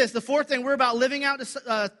thing is this. The fourth thing, we're about living out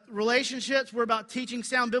relationships. We're about teaching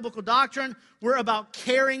sound biblical doctrine. We're about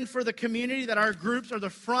caring for the community, that our groups are the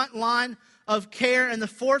front line of care. And the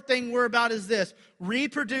fourth thing we're about is this,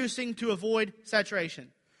 reproducing to avoid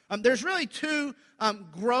saturation. There's really two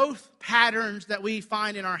growth patterns that we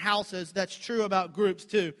find in our houses that's true about groups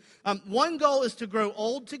too. One goal is to grow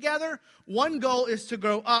old together. One goal is to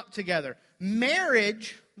grow up together.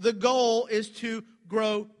 Marriage, the goal is to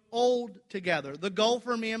grow old together. The goal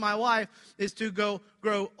for me and my wife is to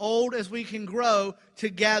grow old as we can grow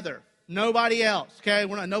together. Nobody else, okay?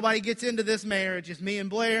 Nobody gets into this marriage. It's me and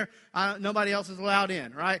Blair. Nobody else is allowed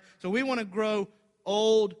in, right? So we want to grow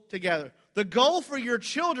old together. The goal for your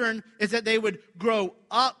children is that they would grow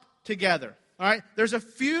up together, all right? There's a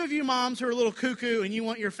few of you moms who are a little cuckoo and you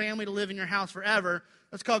want your family to live in your house forever.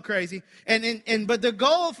 That's called crazy. But the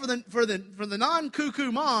goal for the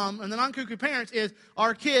non-cuckoo mom and the non-cuckoo parents is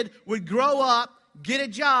our kid would grow up, get a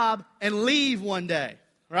job, and leave one day,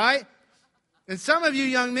 right? And some of you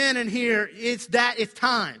young men in here, it's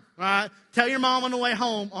time, right? Tell your mom on the way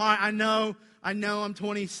home, all right, I know I'm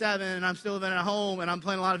 27 and I'm still living at home and I'm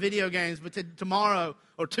playing a lot of video games, but tomorrow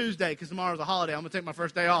or Tuesday, because tomorrow's a holiday, I'm going to take my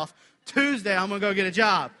first day off. Tuesday, I'm going to go get a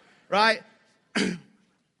job, right?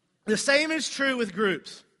 The same is true with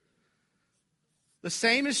groups. The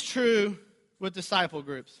same is true with disciple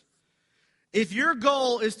groups. If your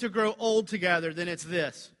goal is to grow old together, then it's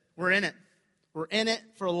this. We're in it. We're in it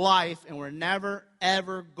for life, and we're never,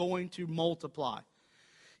 ever going to multiply.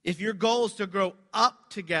 If your goal is to grow up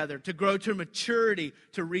together, to grow to maturity,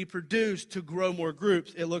 to reproduce, to grow more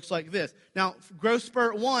groups, it looks like this. Now, growth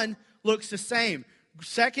spurt 1 looks the same.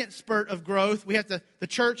 Second spurt of growth, the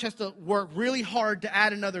church has to work really hard to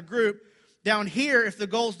add another group. Down here, if the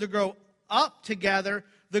goal is to grow up together,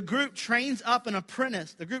 the group trains up an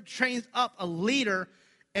apprentice. The group trains up a leader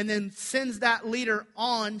and then sends that leader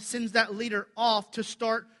off to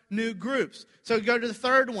start new groups. So go to the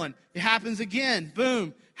third one. It happens again.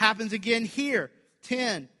 Boom. Happens again here.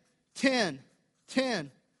 10, 10,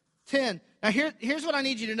 10, 10. Now here's what I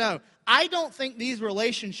need you to know. I don't think these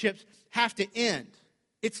relationships have to end.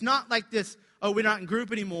 It's not like this, oh, we're not in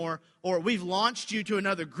group anymore, or we've launched you to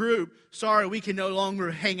another group. Sorry, we can no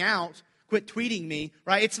longer hang out. Quit tweeting me,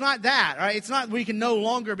 right? It's not that, right? It's not we can no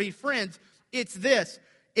longer be friends. It's this.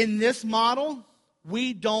 In this model,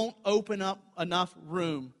 we don't open up enough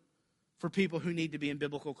room for people who need to be in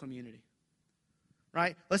biblical community,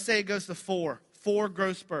 right? Let's say it goes to 4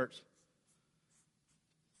 growth spurts.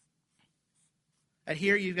 At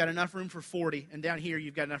here, you've got enough room for 40, and down here,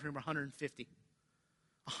 you've got enough room for 150.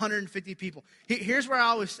 150 people. Here's where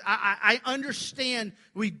I understand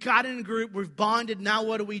we got in a group, we've bonded, now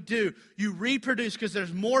what do? You reproduce because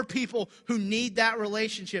there's more people who need that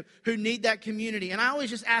relationship, who need that community. And I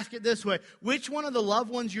always just ask it this way, which one of the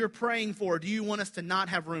loved ones you're praying for do you want us to not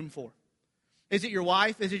have room for? Is it your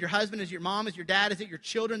wife? Is it your husband? Is it your mom? Is it your dad? Is it your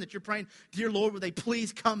children that you're praying, dear Lord, would they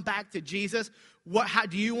please come back to Jesus? How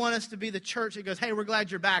do you want us to be the church that goes, hey, we're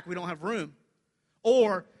glad you're back, we don't have room?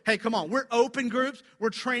 Or, hey, come on, we're open groups,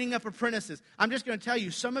 we're training up apprentices. I'm just going to tell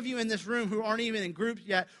you, some of you in this room who aren't even in groups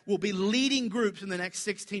yet will be leading groups in the next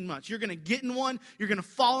 16 months. You're going to get in one, you're going to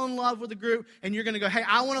fall in love with the group, and you're going to go, hey,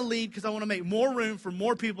 I want to lead because I want to make more room for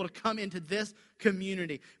more people to come into this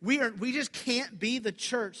community. We just can't be the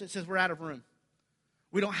church that says we're out of room.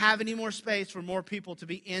 We don't have any more space for more people to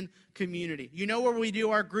be in community. You know where we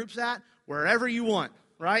do our groups at? Wherever you want,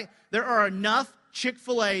 right? There are enough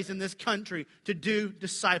Chick-fil-A's in this country to do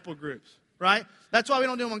disciple groups, right? That's why we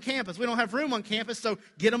don't do them on campus. We don't have room on campus, so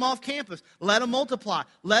get them off campus. Let them multiply.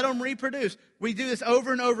 Let them reproduce. We do this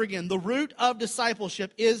over and over again. The root of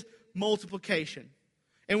discipleship is multiplication.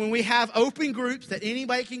 And when we have open groups that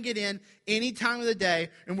anybody can get in any time of the day,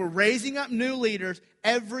 and we're raising up new leaders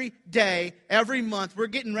every day, every month, we're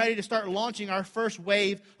getting ready to start launching our first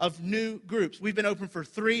wave of new groups. We've been open for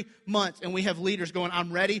 3 months, and we have leaders going,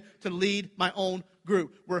 I'm ready to lead my own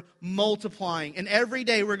group. We're multiplying. And every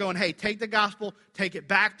day we're going, hey, take the gospel, take it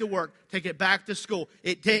back to work, take it back to school.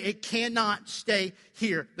 It cannot stay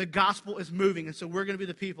here. The gospel is moving. And so we're going to be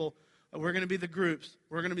the people, we're going to be the groups,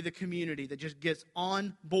 we're going to be the community that just gets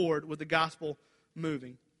on board with the gospel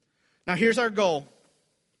moving. Now here's our goal.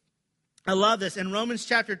 I love this. In Romans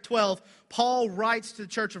chapter 12, Paul writes to the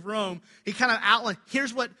church of Rome. He kind of outlines,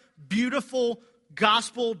 here's what beautiful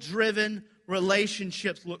gospel-driven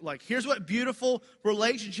relationships look like. Here's what beautiful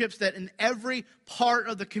relationships that in every part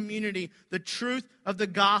of the community, the truth of the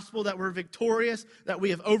gospel, that we're victorious, that we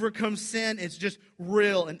have overcome sin, it's just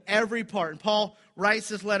real in every part. And Paul writes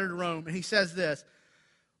this letter to Rome, and he says this,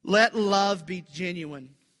 let love be genuine.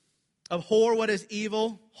 Abhor what is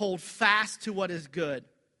evil, hold fast to what is good.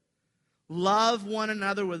 Love one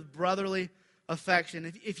another with brotherly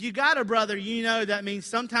affection. If you got a brother, you know that means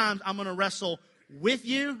sometimes I'm going to wrestle with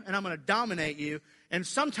you and I'm going to dominate you. And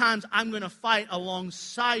sometimes I'm going to fight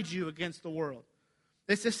alongside you against the world.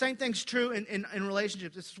 It's the same thing's true in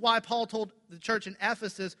relationships. This is why Paul told the church in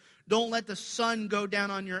Ephesus, don't let the sun go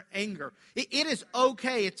down on your anger. It is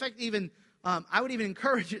okay. It's like even, I would even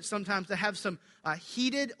encourage it sometimes to have some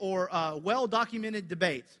heated or well-documented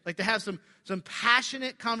debates. Like to have some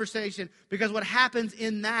passionate conversation, because what happens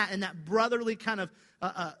in that brotherly kind of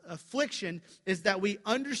affliction is that we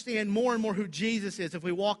understand more and more who Jesus is if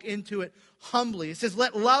we walk into it humbly. It says,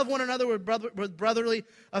 let love one another with brotherly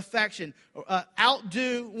affection.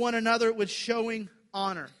 Outdo one another with showing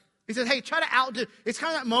honor. He says, hey, try to outdo. It's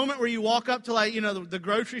kind of that moment where you walk up to the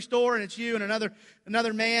grocery store and it's you and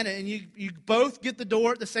another man and you both get the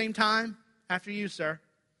door at the same time. After you, sir.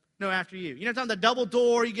 No, after you. You know, the double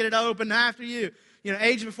door, you get it open after you. You know,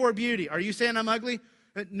 age before beauty. Are you saying I'm ugly?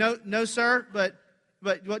 No, sir, but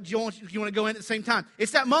what you want to go in at the same time.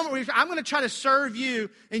 It's that moment where I'm going to try to serve you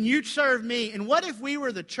and you serve me. And what if we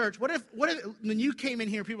were the church? What if when you came in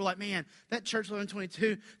here, people were like, man, that church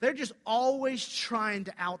 1122, they're just always trying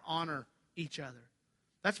to out-honor each other.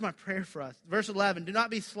 That's my prayer for us. Verse 11, do not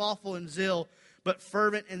be slothful in zeal, but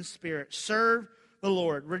fervent in spirit. Serve the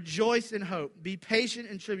Lord. Rejoice in hope. Be patient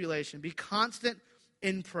in tribulation. Be constant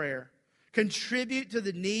in prayer. Contribute to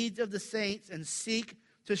the needs of the saints and seek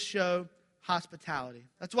to show hospitality.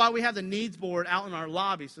 That's why we have the needs board out in our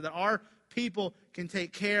lobby, so that our people can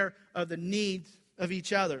take care of the needs of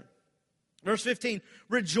each other. Verse 15,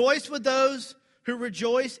 rejoice with those who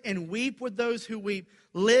rejoice and weep with those who weep.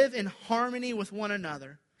 Live in harmony with one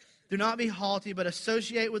another. Do not be haughty, but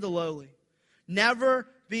associate with the lowly. Never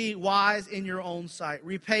be wise in your own sight.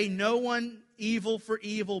 Repay no one evil for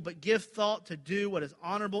evil, but give thought to do what is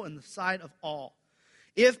honorable in the sight of all.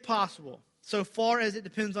 If possible, so far as it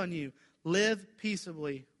depends on you, live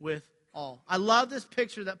peaceably with all. I love this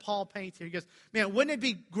picture that Paul paints here. He goes, man, wouldn't it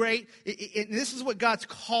be great? And this is what God's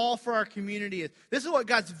call for our community is. This is what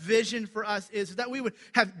God's vision for us is that we would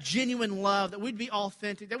have genuine love, that we'd be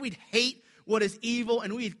authentic, that we'd hate what is evil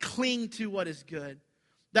and we'd cling to what is good.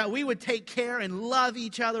 That we would take care and love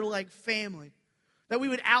each other like family. That we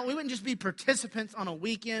wouldn't just be participants on a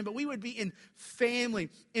weekend, but we would be in family,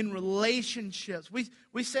 in relationships.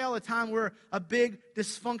 We say all the time we're a big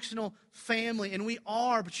dysfunctional family, and we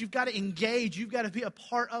are, but you've got to engage. You've got to be a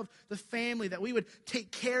part of the family, that we would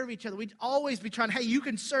take care of each other. We'd always be trying, hey, you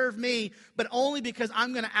can serve me, but only because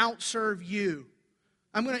I'm going to outserve you.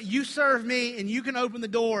 You serve me and you can open the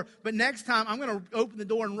door, but next time I'm going to open the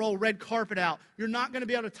door and roll red carpet out. You're not going to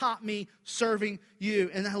be able to top me serving you.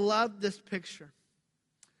 And I love this picture.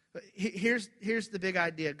 But here's the big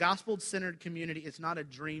idea. Gospel-centered community is not a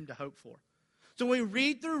dream to hope for. So when we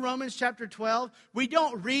read through Romans chapter 12, we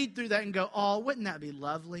don't read through that and go, oh, wouldn't that be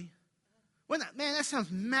lovely? Man, that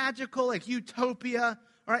sounds magical, like utopia.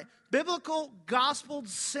 All right, biblical,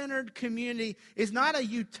 gospel-centered community is not a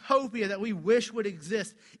utopia that we wish would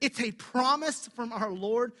exist. It's a promise from our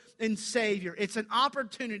Lord and Savior. It's an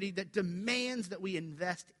opportunity that demands that we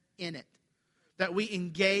invest in it, that we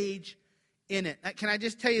engage in it. Can I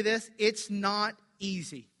just tell you this? It's not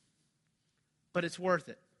easy, but it's worth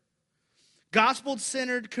it.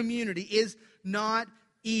 Gospel-centered community is not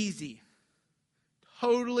easy.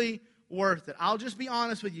 Totally worth it. I'll just be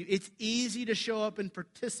honest with you. It's easy to show up and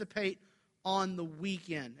participate on the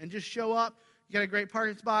weekend and just show up. You got a great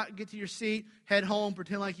parking spot, get to your seat, head home,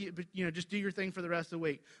 pretend like you just do your thing for the rest of the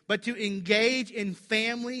week. But to engage in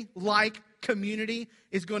family-like community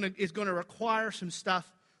is going to require some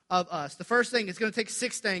stuff of us. The first thing, it's going to take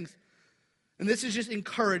 6 things, and this is just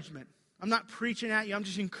encouragement. I'm not preaching at you, I'm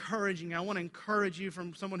just encouraging you. I want to encourage you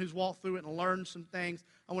from someone who's walked through it and learned some things.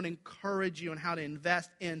 I want to encourage you on how to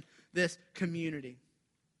invest in this community.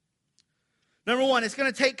 Number 1, it's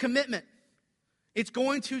going to take commitment. It's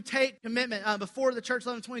going to take commitment. Before the church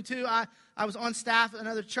 1122, I was on staff at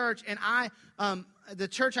another church, and the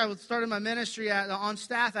church I started my ministry at, on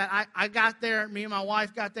staff at, I got there, me and my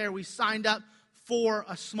wife got there, we signed up for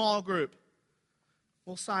a small group.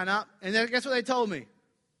 We'll sign up. And then guess what they told me?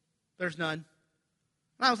 There's none.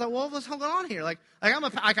 And I was like, well, what's going on here?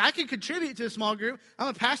 I can contribute to a small group. I'm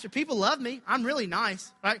a pastor. People love me. I'm really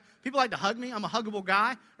nice, right? People like to hug me. I'm a huggable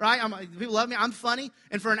guy, right? People love me. I'm funny.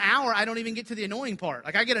 And for an hour, I don't even get to the annoying part.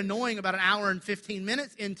 I get annoying about an hour and 15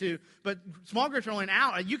 minutes into, but small groups are only an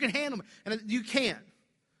hour. You can handle them, and you can't.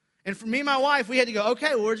 And for me and my wife, we had to go,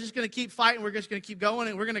 okay, well, we're just going to keep fighting. We're just going to keep going,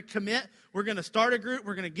 and we're going to commit. We're going to start a group.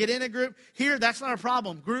 We're going to get in a group. Here, that's not a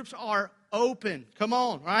problem. Groups are open. Come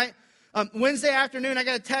on, right? Wednesday afternoon, I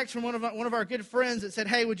got a text from one of our good friends that said,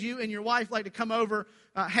 hey, would you and your wife like to come over,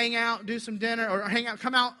 hang out, do some dinner, or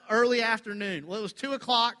come out early afternoon? Well, it was 2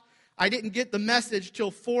 o'clock. I didn't get the message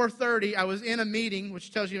till 4:30. I was in a meeting,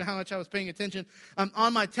 which tells you how much I was paying attention.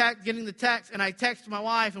 On my text, getting the text, and I text my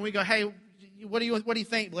wife, and we go, hey, what do you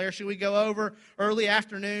think, Blair? Should we go over early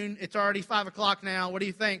afternoon? It's already 5 o'clock now. What do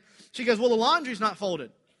you think? She goes, well, the laundry's not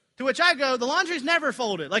folded. To which I go, the laundry's never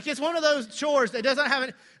folded. It's one of those chores that doesn't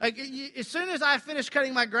have any, as soon as I finish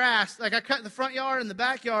cutting my grass, I cut the front yard and the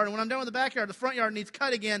backyard, and when I'm done with the backyard, the front yard needs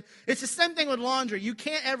cut again. It's the same thing with laundry. You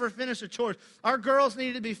can't ever finish a chore. Our girls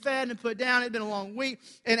needed to be fed and put down. It had been a long week.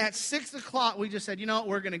 And at 6 o'clock, we just said, you know what,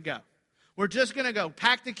 we're going to go. We're just going to go.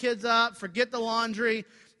 Pack the kids up, forget the laundry,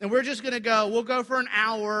 and we're just going to go. We'll go for an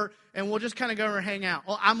hour, and we'll just kind of go and hang out.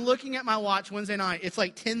 Well, I'm looking at my watch Wednesday night. It's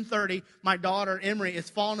like 10:30. My daughter, Emery, is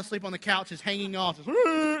falling asleep on the couch, is hanging off.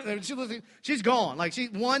 She's gone.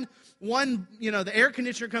 The air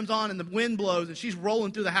conditioner comes on, and the wind blows, and she's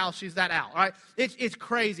rolling through the house. She's that out, right? It's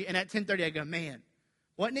crazy. And at 10:30, I go, man,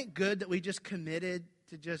 wasn't it good that we just committed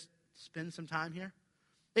to just spend some time here?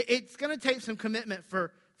 It's going to take some commitment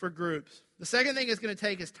for groups. The second thing it's going to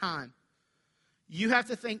take is time. You have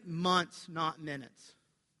to think months, not minutes.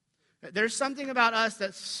 There's something about us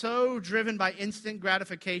that's so driven by instant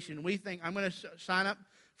gratification. We think, I'm going to sign up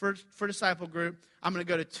for disciple group. I'm going to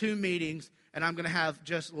go to 2 meetings, and I'm going to have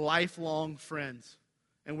just lifelong friends.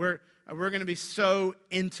 And we're going to be so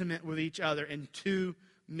intimate with each other in 2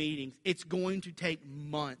 meetings. It's going to take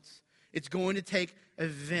months. It's going to take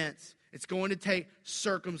events. It's going to take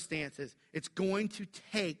circumstances. It's going to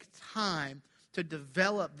take time to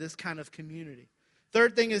develop this kind of community.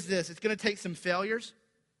 Third thing is this. It's going to take some failures.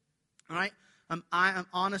 All right?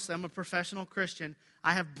 Honestly, I'm a professional Christian.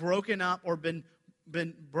 I have broken up or been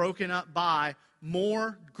broken up by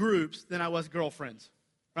more groups than I was girlfriends.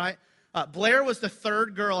 Right? Blair was the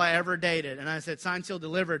third girl I ever dated. And I said, signed, sealed,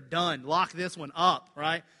 delivered, done. Lock this one up,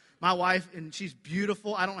 right? My wife, and she's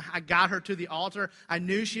beautiful. I got her to the altar. I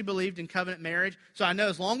knew she believed in covenant marriage. So I know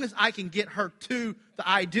as long as I can get her to the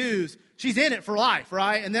I do's, she's in it for life,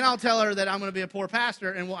 right? And then I'll tell her that I'm going to be a poor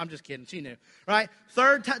pastor. And well, I'm just kidding. She knew, right?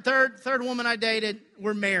 Third woman I dated,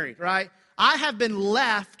 we're married, right? I have been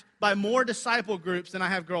left by more disciple groups than I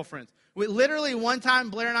have girlfriends. We literally, one time,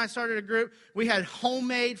 Blair and I started a group. We had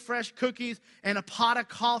homemade fresh cookies and a pot of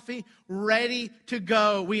coffee ready to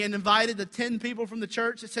go. We had invited the 10 people from the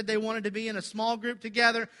church that said they wanted to be in a small group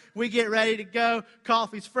together. We get ready to go.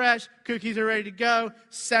 Coffee's fresh. Cookies are ready to go.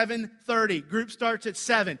 7:30. Group starts at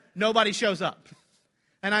 7. Nobody shows up.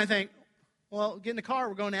 And I think, well, get in the car.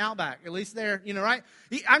 We're going to Outback. At least there, right?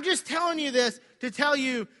 I'm just telling you this to tell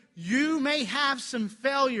you, you may have some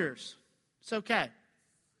failures. It's okay.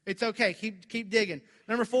 It's okay. Keep digging.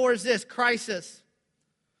 Number 4 is this, crisis.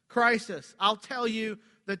 Crisis. I'll tell you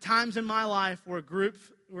the times in my life where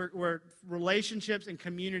where relationships and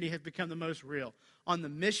community have become the most real. On the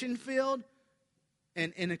mission field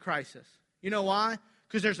and in a crisis. You know why?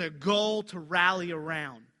 Because there's a goal to rally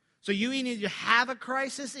around. So you either need to have a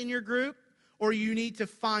crisis in your group or you need to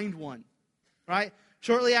find one. Right?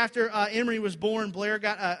 Shortly after Emery was born, Blair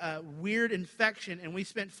got a weird infection, and we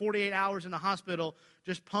spent 48 hours in the hospital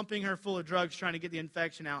just pumping her full of drugs trying to get the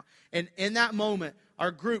infection out. And in that moment, our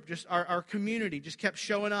group, our community just kept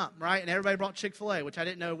showing up, right? And everybody brought Chick-fil-A, which I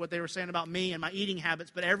didn't know what they were saying about me and my eating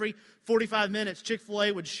habits, but every 45 minutes,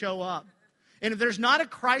 Chick-fil-A would show up. And if there's not a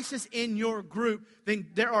crisis in your group, then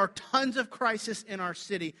there are tons of crises in our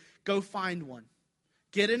city. Go find one.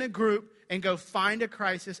 Get in a group and go find a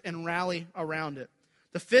crisis and rally around it.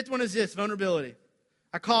 The 5th one is this, vulnerability.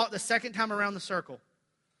 I call it the second time around the circle.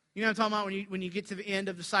 You know what I'm talking about when you get to the end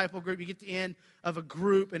of disciple group, you get to the end of a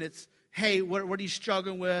group, and it's, hey, what are you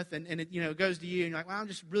struggling with? And it goes to you, and you're like, well, I'm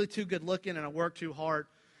just really too good looking, and I work too hard.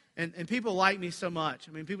 And people like me so much.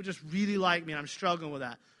 I mean, people just really like me, and I'm struggling with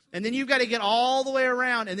that. And then you've got to get all the way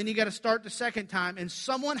around, and then you've got to start the second time, and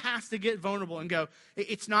someone has to get vulnerable and go,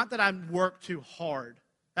 it's not that I work too hard.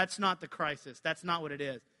 That's not the crisis. That's not what it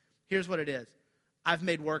is. Here's what it is. I've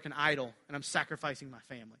made work an idol, and I'm sacrificing my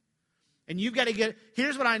family. And you've got to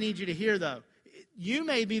here's what I need you to hear, though. You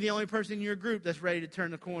may be the only person in your group that's ready to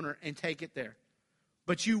turn the corner and take it there.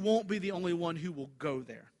 But you won't be the only one who will go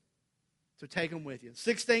there. So take them with you.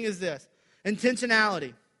 6th thing is this,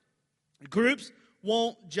 intentionality. Groups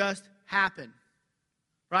won't just happen,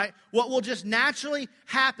 right? What will just naturally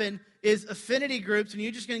happen is affinity groups, and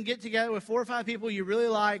you're just going to get together with 4 or 5 people you really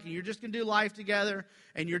like, and you're just going to do life together,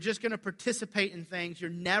 and you're just going to participate in things. You're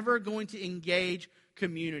never going to engage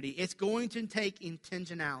community. It's going to take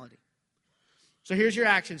intentionality. So here's your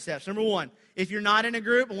action steps. Number 1, if you're not in a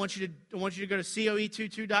group, I want you to go to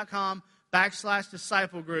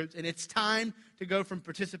coe22.com/disciple groups, and it's time to go from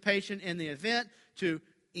participation in the event to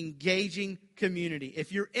engaging community.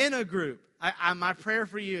 If you're in a group, my prayer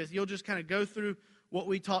for you is you'll just kind of go through what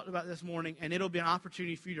we talked about this morning, and it'll be an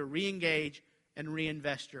opportunity for you to re-engage and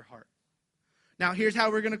reinvest your heart. Now, here's how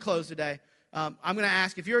we're going to close today. I'm going to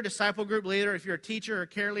ask, if you're a disciple group leader, if you're a teacher or a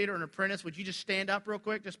care leader or an apprentice, would you just stand up real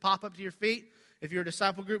quick? Just pop up to your feet. If you're a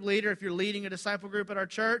disciple group leader, if you're leading a disciple group at our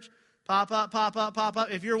church, pop up, pop up, pop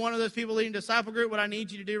up. If you're one of those people leading a disciple group, what I need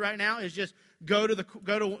you to do right now is just go to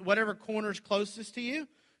whatever corner's closest to you.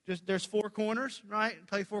 There's 4 corners, right?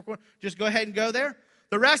 Play 4 corners. Just go ahead and go there.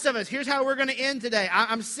 The rest of us, here's how we're going to end today.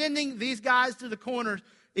 I'm sending these guys to the corners.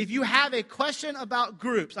 If you have a question about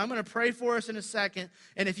groups, I'm going to pray for us in a second.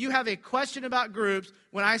 And if you have a question about groups,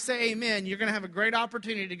 when I say amen, you're going to have a great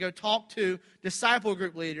opportunity to go talk to disciple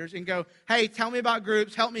group leaders and go, hey, tell me about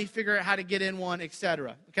groups. Help me figure out how to get in one,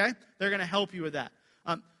 etc. Okay? They're going to help you with that.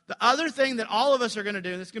 The other thing that all of us are going to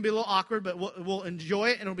do, and this is going to be a little awkward, but we'll enjoy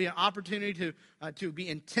it, and it'll be an opportunity to be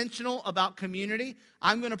intentional about community.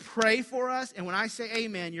 I'm going to pray for us, and when I say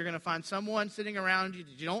amen, you're going to find someone sitting around you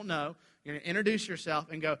that you don't know. You're going to introduce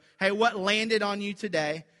yourself and go, hey, what landed on you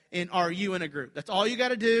today, and are you in a group? That's all you got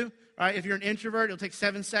to do. Right? If you're an introvert, it'll take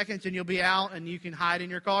 7 seconds, and you'll be out, and you can hide in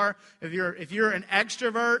your car. If you're an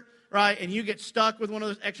extrovert, right, and you get stuck with one of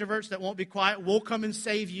those extroverts that won't be quiet, we'll come and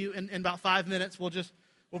save you in about 5 minutes. We'll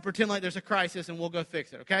pretend like there's a crisis, and we'll go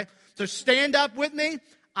fix it, okay? So stand up with me.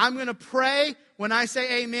 I'm going to pray. When I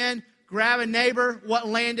say amen, grab a neighbor. What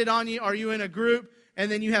landed on you? Are you in a group? And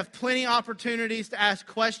then you have plenty of opportunities to ask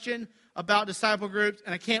questions about disciple groups.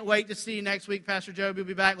 And I can't wait to see you next week. Pastor Joe will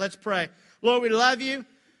be back. Let's pray. Lord, we love you.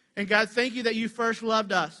 And God, thank you that you first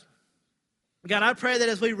loved us. God, I pray that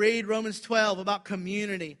as we read Romans 12 about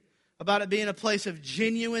community, about it being a place of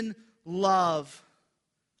genuine love,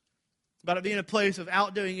 about it being a place of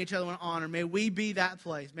outdoing each other in honor. May we be that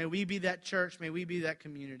place. May we be that church. May we be that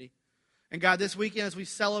community. And God, this weekend as we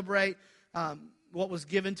celebrate what was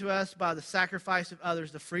given to us by the sacrifice of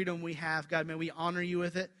others, the freedom we have, God, may we honor you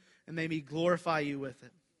with it and may we glorify you with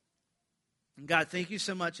it. And God, thank you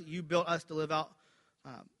so much that you built us to live out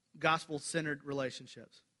gospel-centered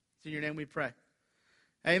relationships. It's in your name we pray.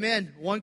 Amen.